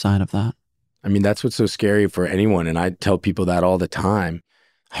the other side of that? I mean, that's what's so scary for anyone, and I tell people that all the time.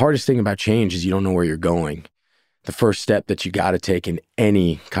 Hardest thing about change is you don't know where you're going. The first step that you got to take in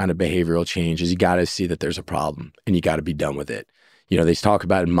any kind of behavioral change is you got to see that there's a problem and you got to be done with it. You know, they talk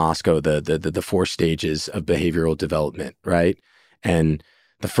about in Moscow, the 4 stages of behavioral development, right? And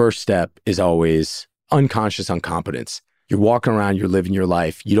the first step is always unconscious incompetence. You're walking around, you're living your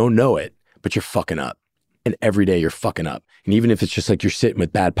life. You don't know it, but you're fucking up. And every day you're fucking up. And even if it's just like you're sitting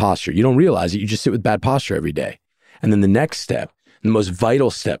with bad posture, you don't realize it. You just sit with bad posture every day. And then the next step, the most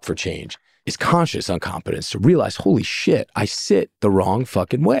vital step for change, is conscious incompetence, to realize, holy shit, I sit the wrong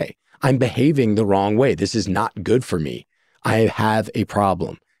fucking way. I'm behaving the wrong way. This is not good for me. I have a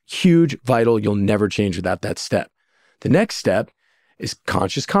problem. Huge, vital, you'll never change without that step. The next step is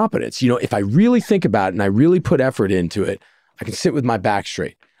conscious competence. You know, if I really think about it and I really put effort into it, I can sit with my back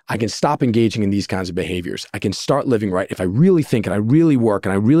straight. I can stop engaging in these kinds of behaviors. I can start living right. If I really think and I really work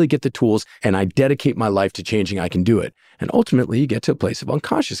and I really get the tools and I dedicate my life to changing, I can do it. And ultimately, you get to a place of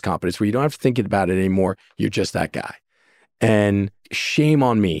unconscious competence where you don't have to think about it anymore. You're just that guy. And shame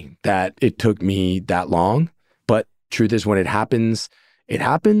on me that it took me that long. But truth is, when it happens, it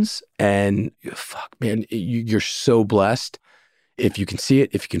happens. And fuck, man, you're so blessed if you can see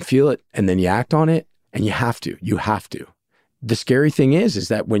it, if you can feel it, and then you act on it. And you have to. The scary thing is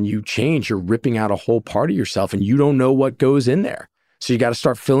that when you change, you're ripping out a whole part of yourself and you don't know what goes in there. So you got to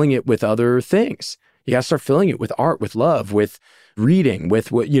start filling it with other things. You got to start filling it with art, with love, with reading,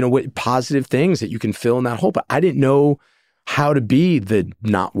 with with positive things that you can fill in that hole. But I didn't know how to be the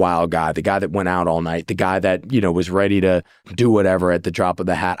not wild guy, the guy that went out all night, the guy that, was ready to do whatever at the drop of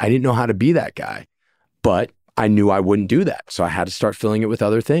the hat. I didn't know how to be that guy, but I knew I wouldn't do that. So I had to start filling it with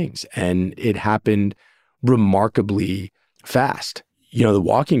other things. And it happened remarkably fast. The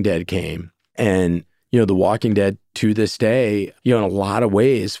Walking Dead came, and The Walking Dead to this day, in a lot of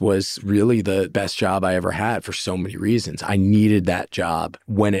ways was really the best job I ever had for so many reasons. I needed that job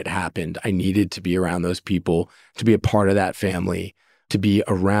when it happened. I needed to be around those people, to be a part of that family, to be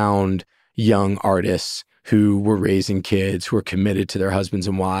around young artists who were raising kids, who were committed to their husbands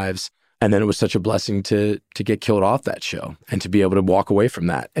and wives. And then it was such a blessing to get killed off that show and to be able to walk away from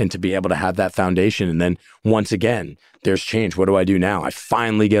that and to be able to have that foundation. And then once again, there's change. What do I do now? I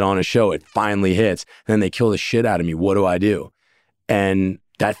finally get on a show. It finally hits. And then they kill the shit out of me. What do I do? And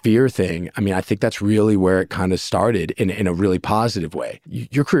that fear thing, I think that's really where it kind of started in a really positive way.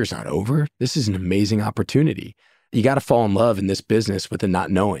 Your career's not over. This is an amazing opportunity. You got to fall in love in this business with the not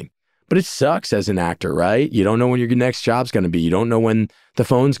knowing. But it sucks as an actor, right? You don't know when your next job's going to be. You don't know when the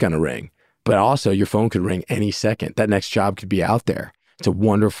phone's going to ring. But also, your phone could ring any second. That next job could be out there. It's a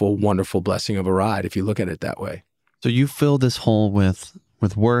wonderful, wonderful blessing of a ride if you look at it that way. So you fill this hole with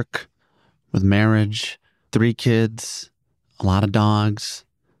work, with marriage, 3 kids, a lot of dogs,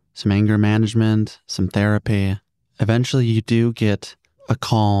 some anger management, some therapy. Eventually, you do get a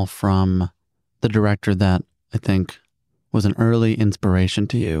call from the director that I think was an early inspiration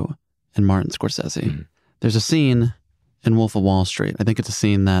to you, and Martin Scorsese. Mm-hmm. There's a scene in Wolf of Wall Street. I think it's a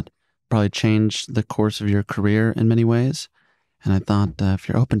scene that probably changed the course of your career in many ways. And I thought if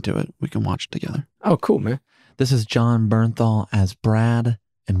you're open to it, we can watch it together. Oh, cool, man. This is Jon Bernthal as Brad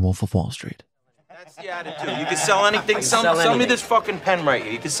in Wolf of Wall Street. That's the attitude. You can sell anything. Sell me this fucking pen right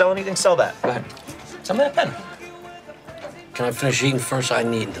here. You can sell anything, sell that. Go ahead. Sell me that pen. Can I finish eating first?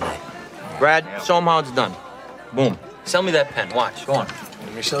 I'm eating tonight. Brad, show him how it's done. Boom. Sell me that pen. Watch. Go on.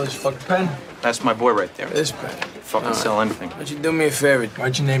 Let me sell this fucking pen? That's my boy right there. This pen? Fucking sell anything. Why don't you do me a favor?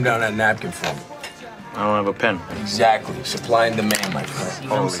 Why'd you name down that napkin for me? I don't have a pen. Exactly. Supply and demand, my friend. You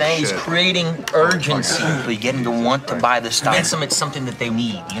know what I'm saying? He's creating urgency. We get them to want to buy the stuff. Convince them it's something that they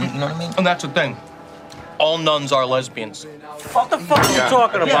need. You know what I mean? And that's the thing. all nuns are lesbians. What the fuck are you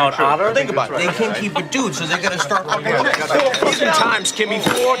talking about, Otter? Think about it. They can't keep a dude, so they're gonna start fucking 4 times, Kimmy,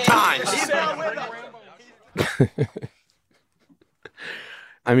 4 times.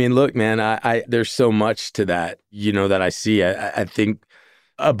 I mean, look, man, I there's so much to that, that I see. I think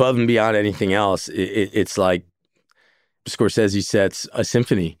above and beyond anything else, it's like Scorsese sets a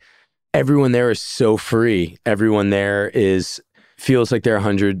symphony. Everyone there is so free. Everyone there feels like they're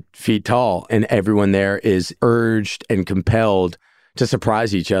 100 feet tall, and everyone there is urged and compelled to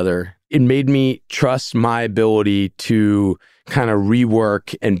surprise each other. It made me trust my ability to kind of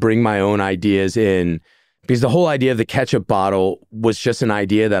rework and bring my own ideas in, because the whole idea of the ketchup bottle was just an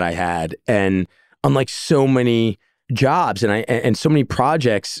idea that I had. And unlike so many jobs and so many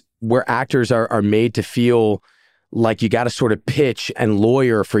projects where actors are made to feel like you got to sort of pitch and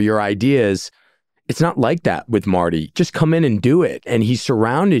lawyer for your ideas, it's not like that with Marty. Just come in and do it. And he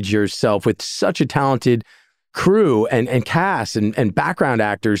surrounded yourself with such a talented crew and cast and background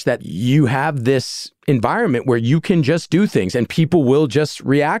actors that you have this environment where you can just do things and people will just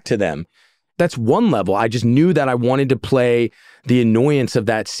react to them. That's one level. I just knew that I wanted to play the annoyance of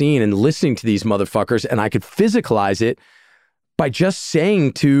that scene and listening to these motherfuckers, and I could physicalize it by just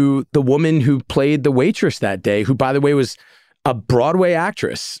saying to the woman who played the waitress that day, who, by the way, was a Broadway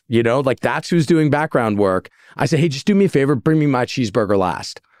actress, that's who's doing background work. I said, hey, just do me a favor, bring me my cheeseburger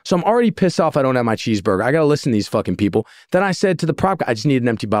last. So I'm already pissed off I don't have my cheeseburger. I got to listen to these fucking people. Then I said to the prop guy, I just need an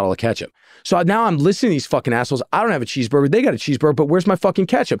empty bottle of ketchup. So now I'm listening to these fucking assholes. I don't have a cheeseburger. They got a cheeseburger, but where's my fucking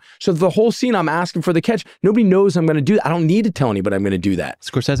ketchup? So the whole scene, I'm asking for the ketchup. Nobody knows I'm going to do that. I don't need to tell anybody I'm going to do that.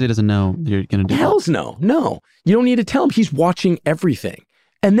 Scorsese doesn't know you're going to do that. Hell's no. No. You don't need to tell him. He's watching everything.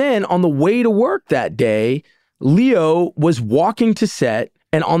 And then on the way to work that day, Leo was walking to set,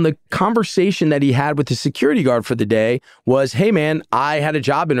 and on the conversation that he had with the security guard for the day was, hey man, I had a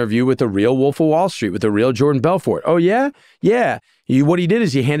job interview with the real Wolf of Wall Street, with the real Jordan Belfort. Oh yeah? Yeah. What he did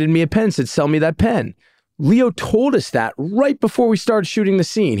is he handed me a pen, said, sell me that pen. Leo told us that right before we started shooting the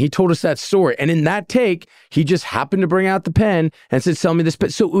scene. He told us that story. And in that take, he just happened to bring out the pen and said, sell me this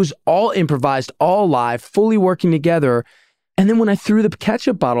pen. So it was all improvised, all live, fully working together. And then when I threw the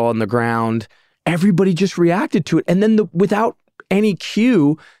ketchup bottle on the ground, everybody just reacted to it. And then without any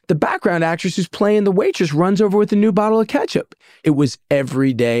cue, the background actress who's playing the waitress runs over with a new bottle of ketchup. It was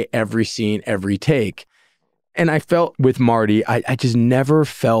every day, every scene, every take. And I felt with Marty, I just never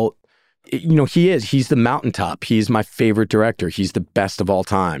felt, he's the mountaintop. He's my favorite director. He's the best of all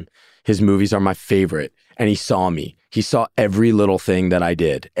time. His movies are my favorite. And he saw me. He saw every little thing that I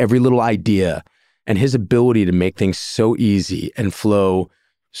did, every little idea, and his ability to make things so easy and flow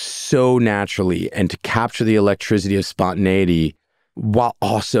so naturally and to capture the electricity of spontaneity while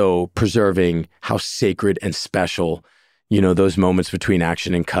also preserving how sacred and special, those moments between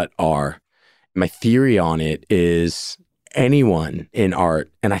action and cut are. My theory on it is anyone in art,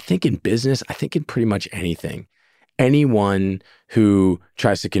 and I think in business, I think in pretty much anything, anyone who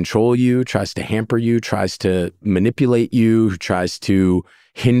tries to control you, tries to hamper you, tries to manipulate you, who tries to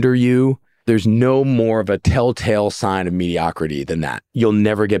hinder you, there's no more of a telltale sign of mediocrity than that. You'll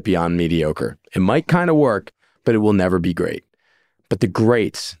never get beyond mediocre. It might kind of work, but it will never be great. But the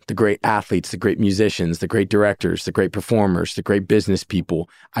greats, the great athletes, the great musicians, the great directors, the great performers, the great business people,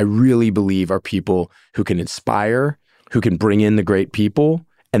 I really believe are people who can inspire, who can bring in the great people,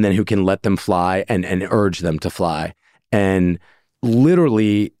 and then who can let them fly and urge them to fly. And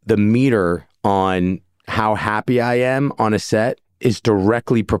literally the meter on how happy I am on a set is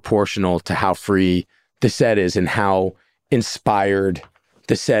directly proportional to how free the set is and how inspired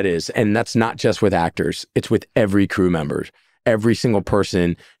the set is. And that's not just with actors. It's with every crew member. Every single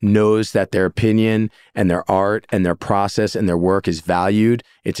person knows that their opinion and their art and their process and their work is valued.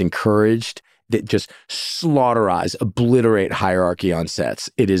 It's encouraged. That just slaughterize, obliterate hierarchy on sets.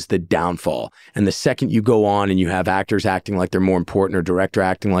 It is the downfall. And the second you go on and you have actors acting like they're more important or director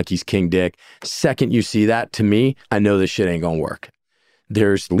acting like he's King Dick, second you see that, to me, I know this shit ain't gonna work.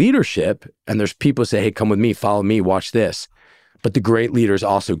 There's leadership and there's people say, hey, come with me, follow me, watch this. But the great leaders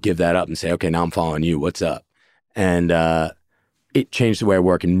also give that up and say, okay, now I'm following you, what's up? And it changed the way I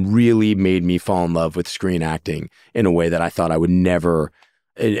work and really made me fall in love with screen acting in a way that I thought I would never,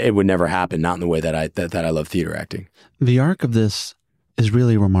 it would never happen, not in the way that I love theater acting. The arc of this is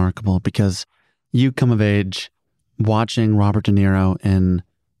really remarkable because you come of age watching Robert De Niro in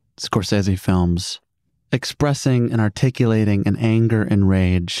Scorsese films, expressing and articulating an anger and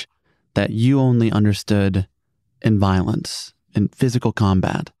rage that you only understood in violence, in physical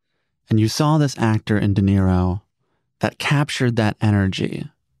combat. And you saw this actor in De Niro that captured that energy,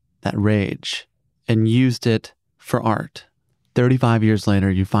 that rage, and used it for art. 35 years later,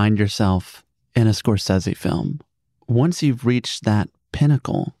 you find yourself in a Scorsese film. Once you've reached that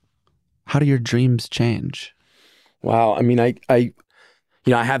pinnacle, how do your dreams change? Wow. I mean, I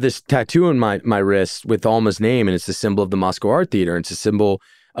have this tattoo on my wrist with Alma's name, and it's the symbol of the Moscow Art Theater. It's a symbol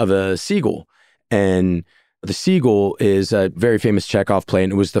of a seagull. And the seagull is a very famous Chekhov play,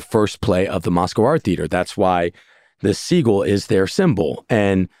 and it was the first play of the Moscow Art Theater. That's why the seagull is their symbol.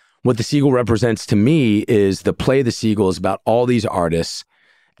 And what the seagull represents to me is the play The Seagull is about all these artists,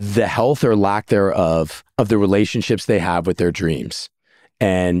 the health or lack thereof of the relationships they have with their dreams.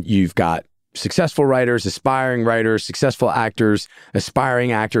 And you've got successful writers, aspiring writers, successful actors,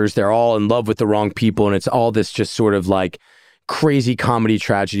 aspiring actors. They're all in love with the wrong people. And it's all this just sort of like crazy comedy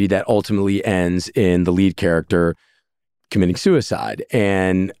tragedy that ultimately ends in the lead character committing suicide.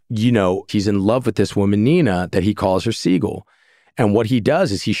 And, he's in love with this woman, Nina, that he calls her seagull. And what he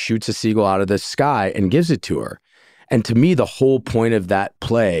does is he shoots a seagull out of the sky and gives it to her. And to me, the whole point of that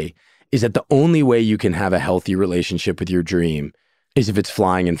play is that the only way you can have a healthy relationship with your dream is if it's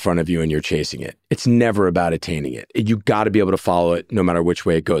flying in front of you and you're chasing it. It's never about attaining it. You got to be able to follow it no matter which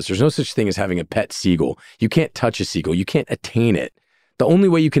way it goes. There's no such thing as having a pet seagull. You can't touch a seagull. You can't attain it. The only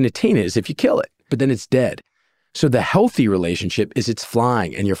way you can attain it is if you kill it, but then it's dead. So the healthy relationship is it's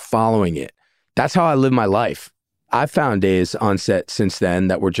flying and you're following it. That's how I live my life. I've found days on set since then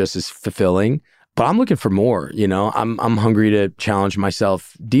that were just as fulfilling, but I'm looking for more. I'm hungry to challenge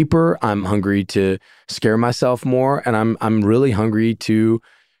myself deeper. I'm hungry to scare myself more, and I'm really hungry to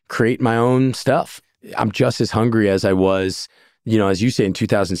create my own stuff. I'm just as hungry as I was, as you say, in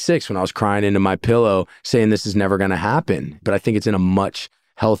 2006 when I was crying into my pillow saying this is never going to happen. But I think it's in a much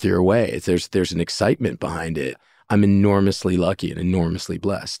healthier way. There's an excitement behind it. I'm enormously lucky and enormously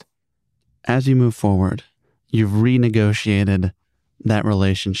blessed. As you move forward, you've renegotiated that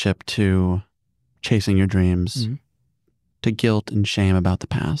relationship to chasing your dreams, to guilt and shame about the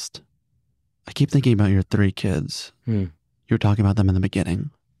past. I keep thinking about your 3 kids. You were talking about them in the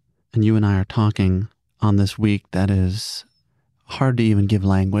beginning. And you and I are talking on this week that is hard to even give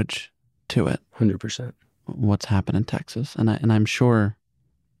language to it. 100%. What's happened in Texas. And I'm sure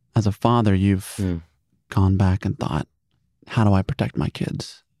as a father, you've gone back and thought, how do I protect my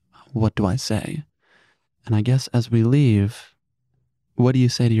kids? What do I say? And I guess as we leave, what do you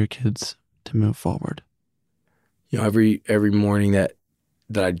say to your kids to move forward? Every morning that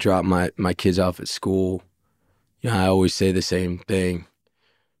I drop my kids off at school, I always say the same thing.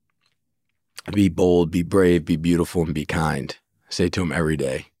 Be bold, be brave, be beautiful, and be kind. I say it to them every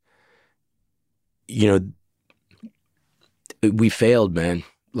day. We failed, man.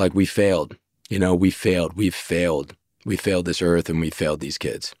 Like we failed. We've failed. We failed this earth and we failed these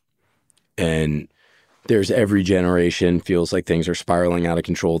kids. And there's every generation feels like things are spiraling out of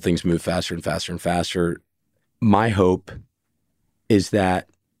control. Things move faster and faster and faster. My hope is that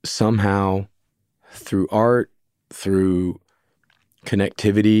somehow through art, through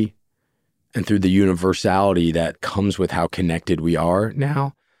connectivity, and through the universality that comes with how connected we are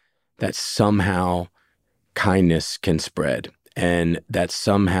now, that somehow kindness can spread, and that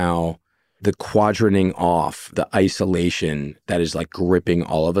somehow the quadranting off, the isolation that is like gripping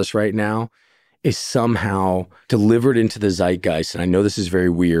all of us right now is somehow delivered into the zeitgeist. And I know this is very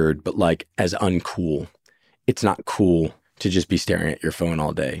weird, but like as uncool. It's not cool to just be staring at your phone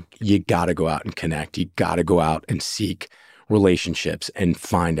all day. You got to go out and connect. You got to go out and seek relationships and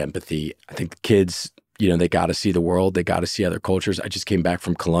find empathy. I think the kids, they got to see the world. They got to see other cultures. I just came back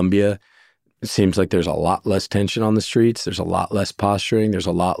from Colombia. It seems like there's a lot less tension on the streets. There's a lot less posturing. There's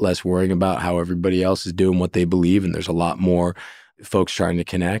a lot less worrying about how everybody else is doing what they believe. And there's a lot more folks trying to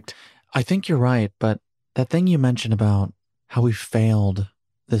connect. I think you're right. But that thing you mentioned about how we failed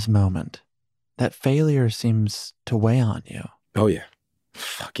this moment, that failure seems to weigh on you. Oh, yeah.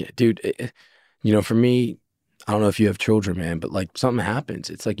 Fuck yeah. Dude, for me, I don't know if you have children, man, but like something happens.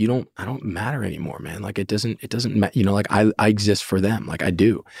 It's like, I don't matter anymore, man. Like it doesn't matter. Like I exist for them. Like I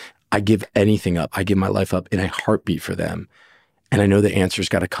do. I give anything up. I give my life up in a heartbeat for them. And I know the answer's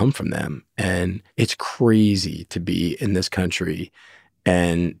got to come from them. And it's crazy to be in this country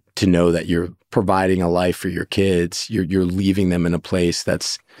and to know that you're providing a life for your kids. You're leaving them in a place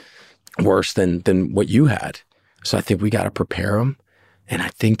that's worse than what you had. So I think we got to prepare them. And I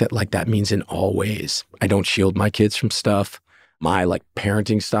think that like that means in all ways. I don't shield my kids from stuff. My like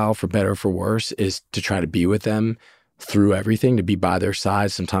parenting style, for better or for worse, is to try to be with them through everything, to be by their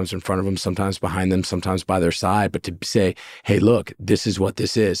side, sometimes in front of them, sometimes behind them, sometimes by their side, but to say, hey, look, this is what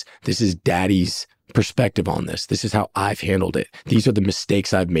this is. This is daddy's perspective on this. This is how I've handled it. These are the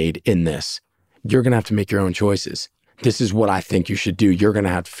mistakes I've made in this. You're going to have to make your own choices. This is what I think you should do. You're going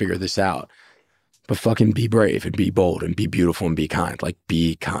to have to figure this out. But fucking be brave and be bold and be beautiful and be kind. Like,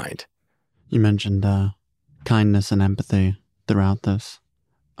 be kind. You mentioned kindness and empathy throughout this.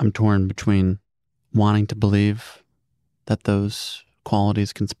 I'm torn between wanting to believe that those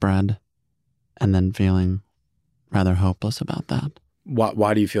qualities can spread and then feeling rather hopeless about that.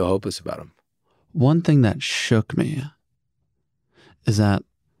 Why do you feel hopeless about them? One thing that shook me is that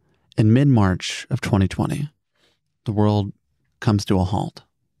in mid-March of 2020, the world comes to a halt.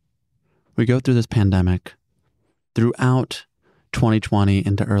 We go through this pandemic. Throughout 2020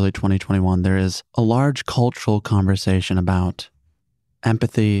 into early 2021, there is a large cultural conversation about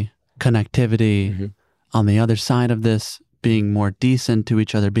empathy, connectivity, on the other side of this, being more decent to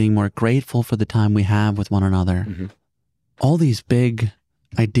each other, being more grateful for the time we have with one another. All these big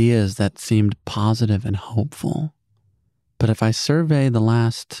ideas that seemed positive and hopeful. But if I survey the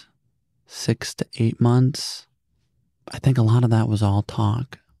last 6 to 8 months, I think a lot of that was all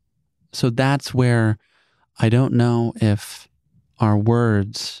talk. So that's where I don't know if our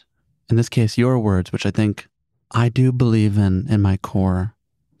words, in this case, your words, which I think I do believe in my core,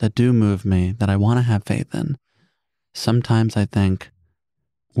 that do move me, that I want to have faith in. Sometimes I think,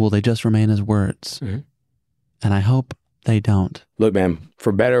 will they just remain as words? And I hope they don't. Look, man,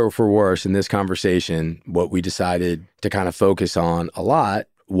 for better or for worse, in this conversation, what we decided to kind of focus on a lot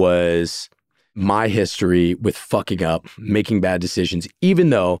was my history with fucking up, making bad decisions. Even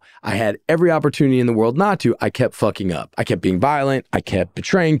though I had every opportunity in the world not to, I kept fucking up. I kept being violent. I kept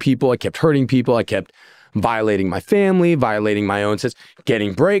betraying people. I kept hurting people. I kept violating my family, violating my own sense,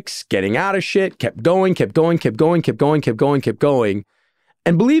 getting breaks, getting out of shit, kept going.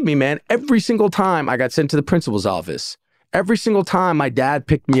 And believe me, man, every single time I got sent to the principal's office, every single time my dad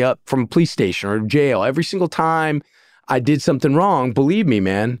picked me up from a police station or jail, every single time I did something wrong, believe me,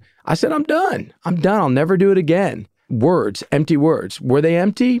 man, I said, I'm done. I'll never do it again. Words, empty words. Were they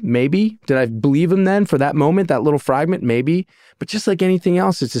empty? Maybe. Did I believe them then for that moment, that little fragment? Maybe. But just like anything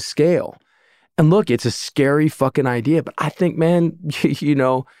else, it's a scale. And look, it's a scary fucking idea. But I think, man, you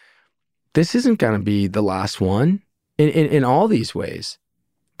know, this isn't going to be the last one in all these ways.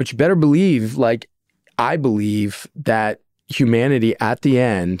 But you better believe, like, I believe that humanity at the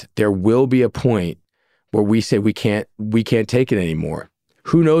end, there will be a point where we say we can't take it anymore.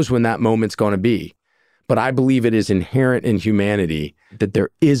 Who knows when that moment's going to be? But I believe it is inherent in humanity that there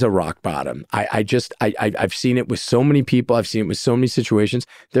is a rock bottom. I've seen it with so many people. I've seen it with so many situations.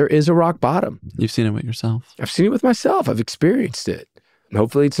 There is a rock bottom. You've seen it with yourself. I've seen it with myself. I've experienced it. And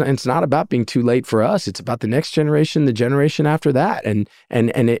hopefully it's not about being too late for us. It's about the next generation, the generation after that. And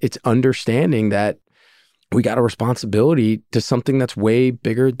it's understanding that we got a responsibility to something that's way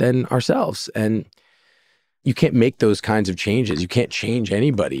bigger than ourselves. And you can't make those kinds of changes. You can't change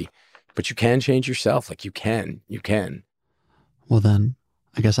anybody, but you can change yourself. Like you can. Well, then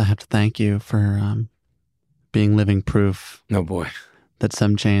I guess I have to thank you for being living proof. Oh boy. That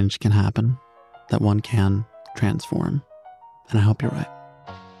some change can happen, that one can transform. And I hope you're right.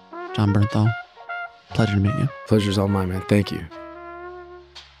 Jon Bernthal, pleasure to meet you. Pleasure's all mine, man. Thank you.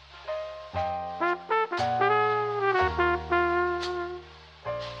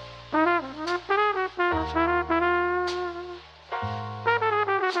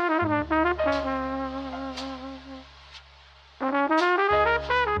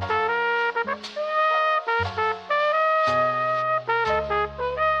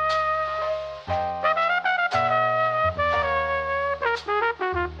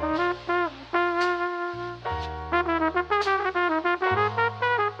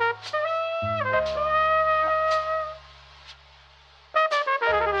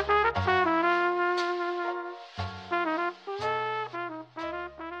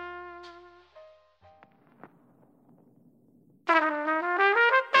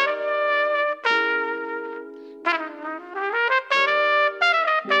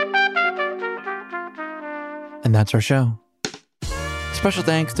 And that's our show. Special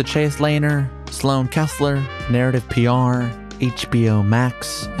thanks to Chase Lehner, Sloan Kessler, Narrative PR, HBO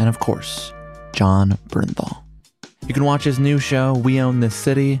Max, and of course, Jon Bernthal. You can watch his new show, We Own This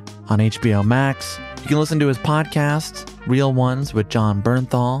City, on HBO Max. You can listen to his podcast, Real Ones with Jon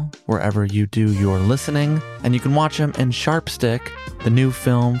Bernthal, wherever you do your listening. And you can watch him in Sharpstick, the new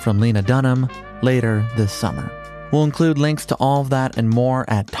film from Lena Dunham, later this summer. We'll include links to all of that and more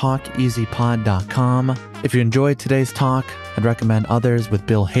at talkeasypod.com. If you enjoyed today's talk, I'd recommend others with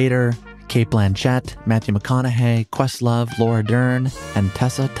Bill Hader, Cate Blanchett, Matthew McConaughey, Questlove, Laura Dern, and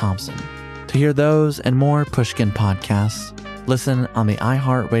Tessa Thompson. To hear those and more Pushkin podcasts, listen on the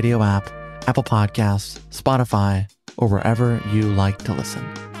iHeartRadio app, Apple Podcasts, Spotify, or wherever you like to listen.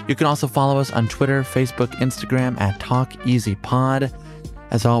 You can also follow us on Twitter, Facebook, Instagram at TalkEasyPod.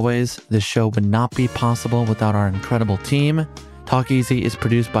 As always, this show would not be possible without our incredible team. Talk Easy is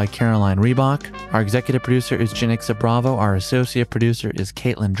produced by Caroline Reebok. Our executive producer is Janixa Bravo. Our associate producer is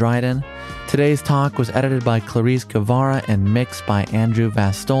Caitlin Dryden. Today's talk was edited by Clarice Guevara and mixed by Andrew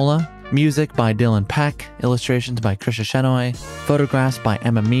Vastola. Music by Dylan Peck. Illustrations by Krisha Shenoy. Photographs by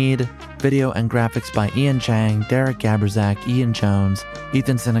Emma Mead. Video and graphics by Ian Chang, Derek Gabrzak, Ian Jones,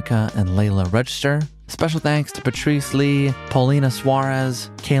 Ethan Seneca, and Layla Register. Special thanks to Patrice Lee, Paulina Suarez,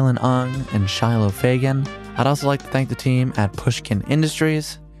 Kaylin Ung, and Shiloh Fagan. I'd also like to thank the team at Pushkin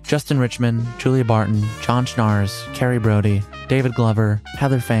Industries, Justin Richmond, Julia Barton, John Schnars, Carrie Brody, David Glover,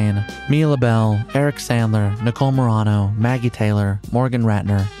 Heather Fain, Mia LaBelle, Eric Sandler, Nicole Morano, Maggie Taylor, Morgan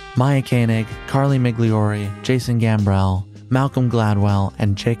Ratner, Maya Koenig, Carly Migliori, Jason Gambrell, Malcolm Gladwell,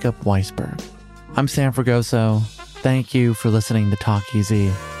 and Jacob Weisberg. I'm Sam Fragoso. Thank you for listening to Talk Easy.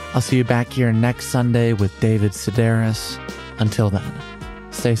 I'll see you back here next Sunday with David Sedaris. Until then,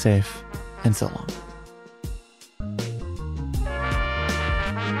 stay safe and so long.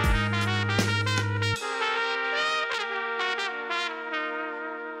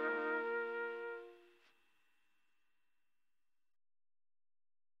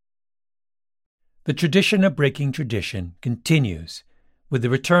 The tradition of breaking tradition continues with the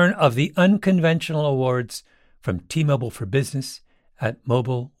return of the Unconventional Awards from T-Mobile for Business at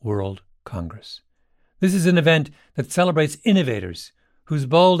Mobile World Congress. This is an event that celebrates innovators whose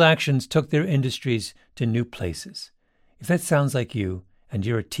bold actions took their industries to new places. If that sounds like you and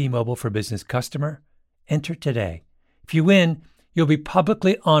you're a T-Mobile for Business customer, enter today. If you win, you'll be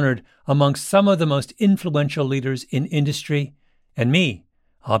publicly honored amongst some of the most influential leaders in industry, and me,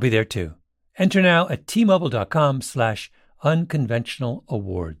 I'll be there too. Enter now at tmobile.com/unconventional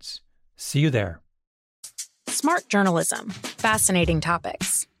awards. See you there. Smart journalism. Fascinating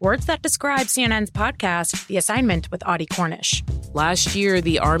topics. Words that describe CNN's podcast, The Assignment with Audie Cornish. Last year,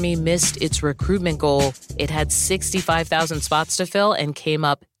 the Army missed its recruitment goal. It had 65,000 spots to fill and came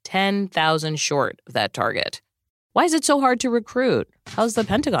up 10,000 short of that target. Why is it so hard to recruit? How's the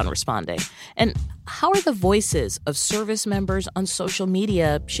Pentagon responding? And how are the voices of service members on social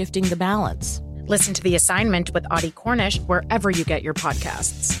media shifting the balance? Listen to The Assignment with Audie Cornish wherever you get your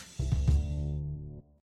podcasts.